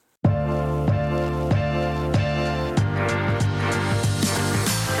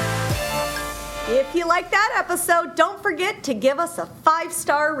 If you like that episode, don't forget to give us a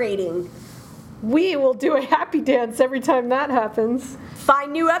 5-star rating. We will do a happy dance every time that happens.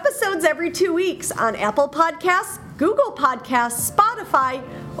 Find new episodes every 2 weeks on Apple Podcasts, Google Podcasts, Spotify,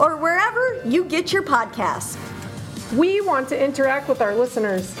 or wherever you get your podcasts. We want to interact with our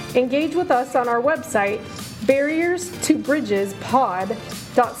listeners. Engage with us on our website,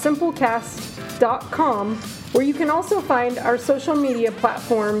 barrierstobridgespod.simplecast.com, where you can also find our social media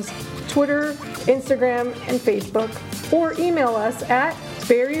platforms, Twitter, Instagram, and Facebook, or email us at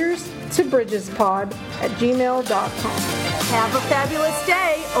barrierstobridgespod@gmail.com. Have a fabulous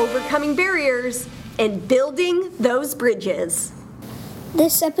day overcoming barriers and building those bridges.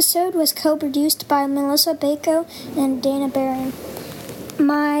 This episode was co-produced by Melissa Bako and Dana Barron.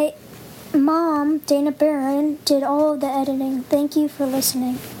 My mom, Dana Barron, did all of the editing. Thank you for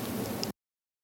listening.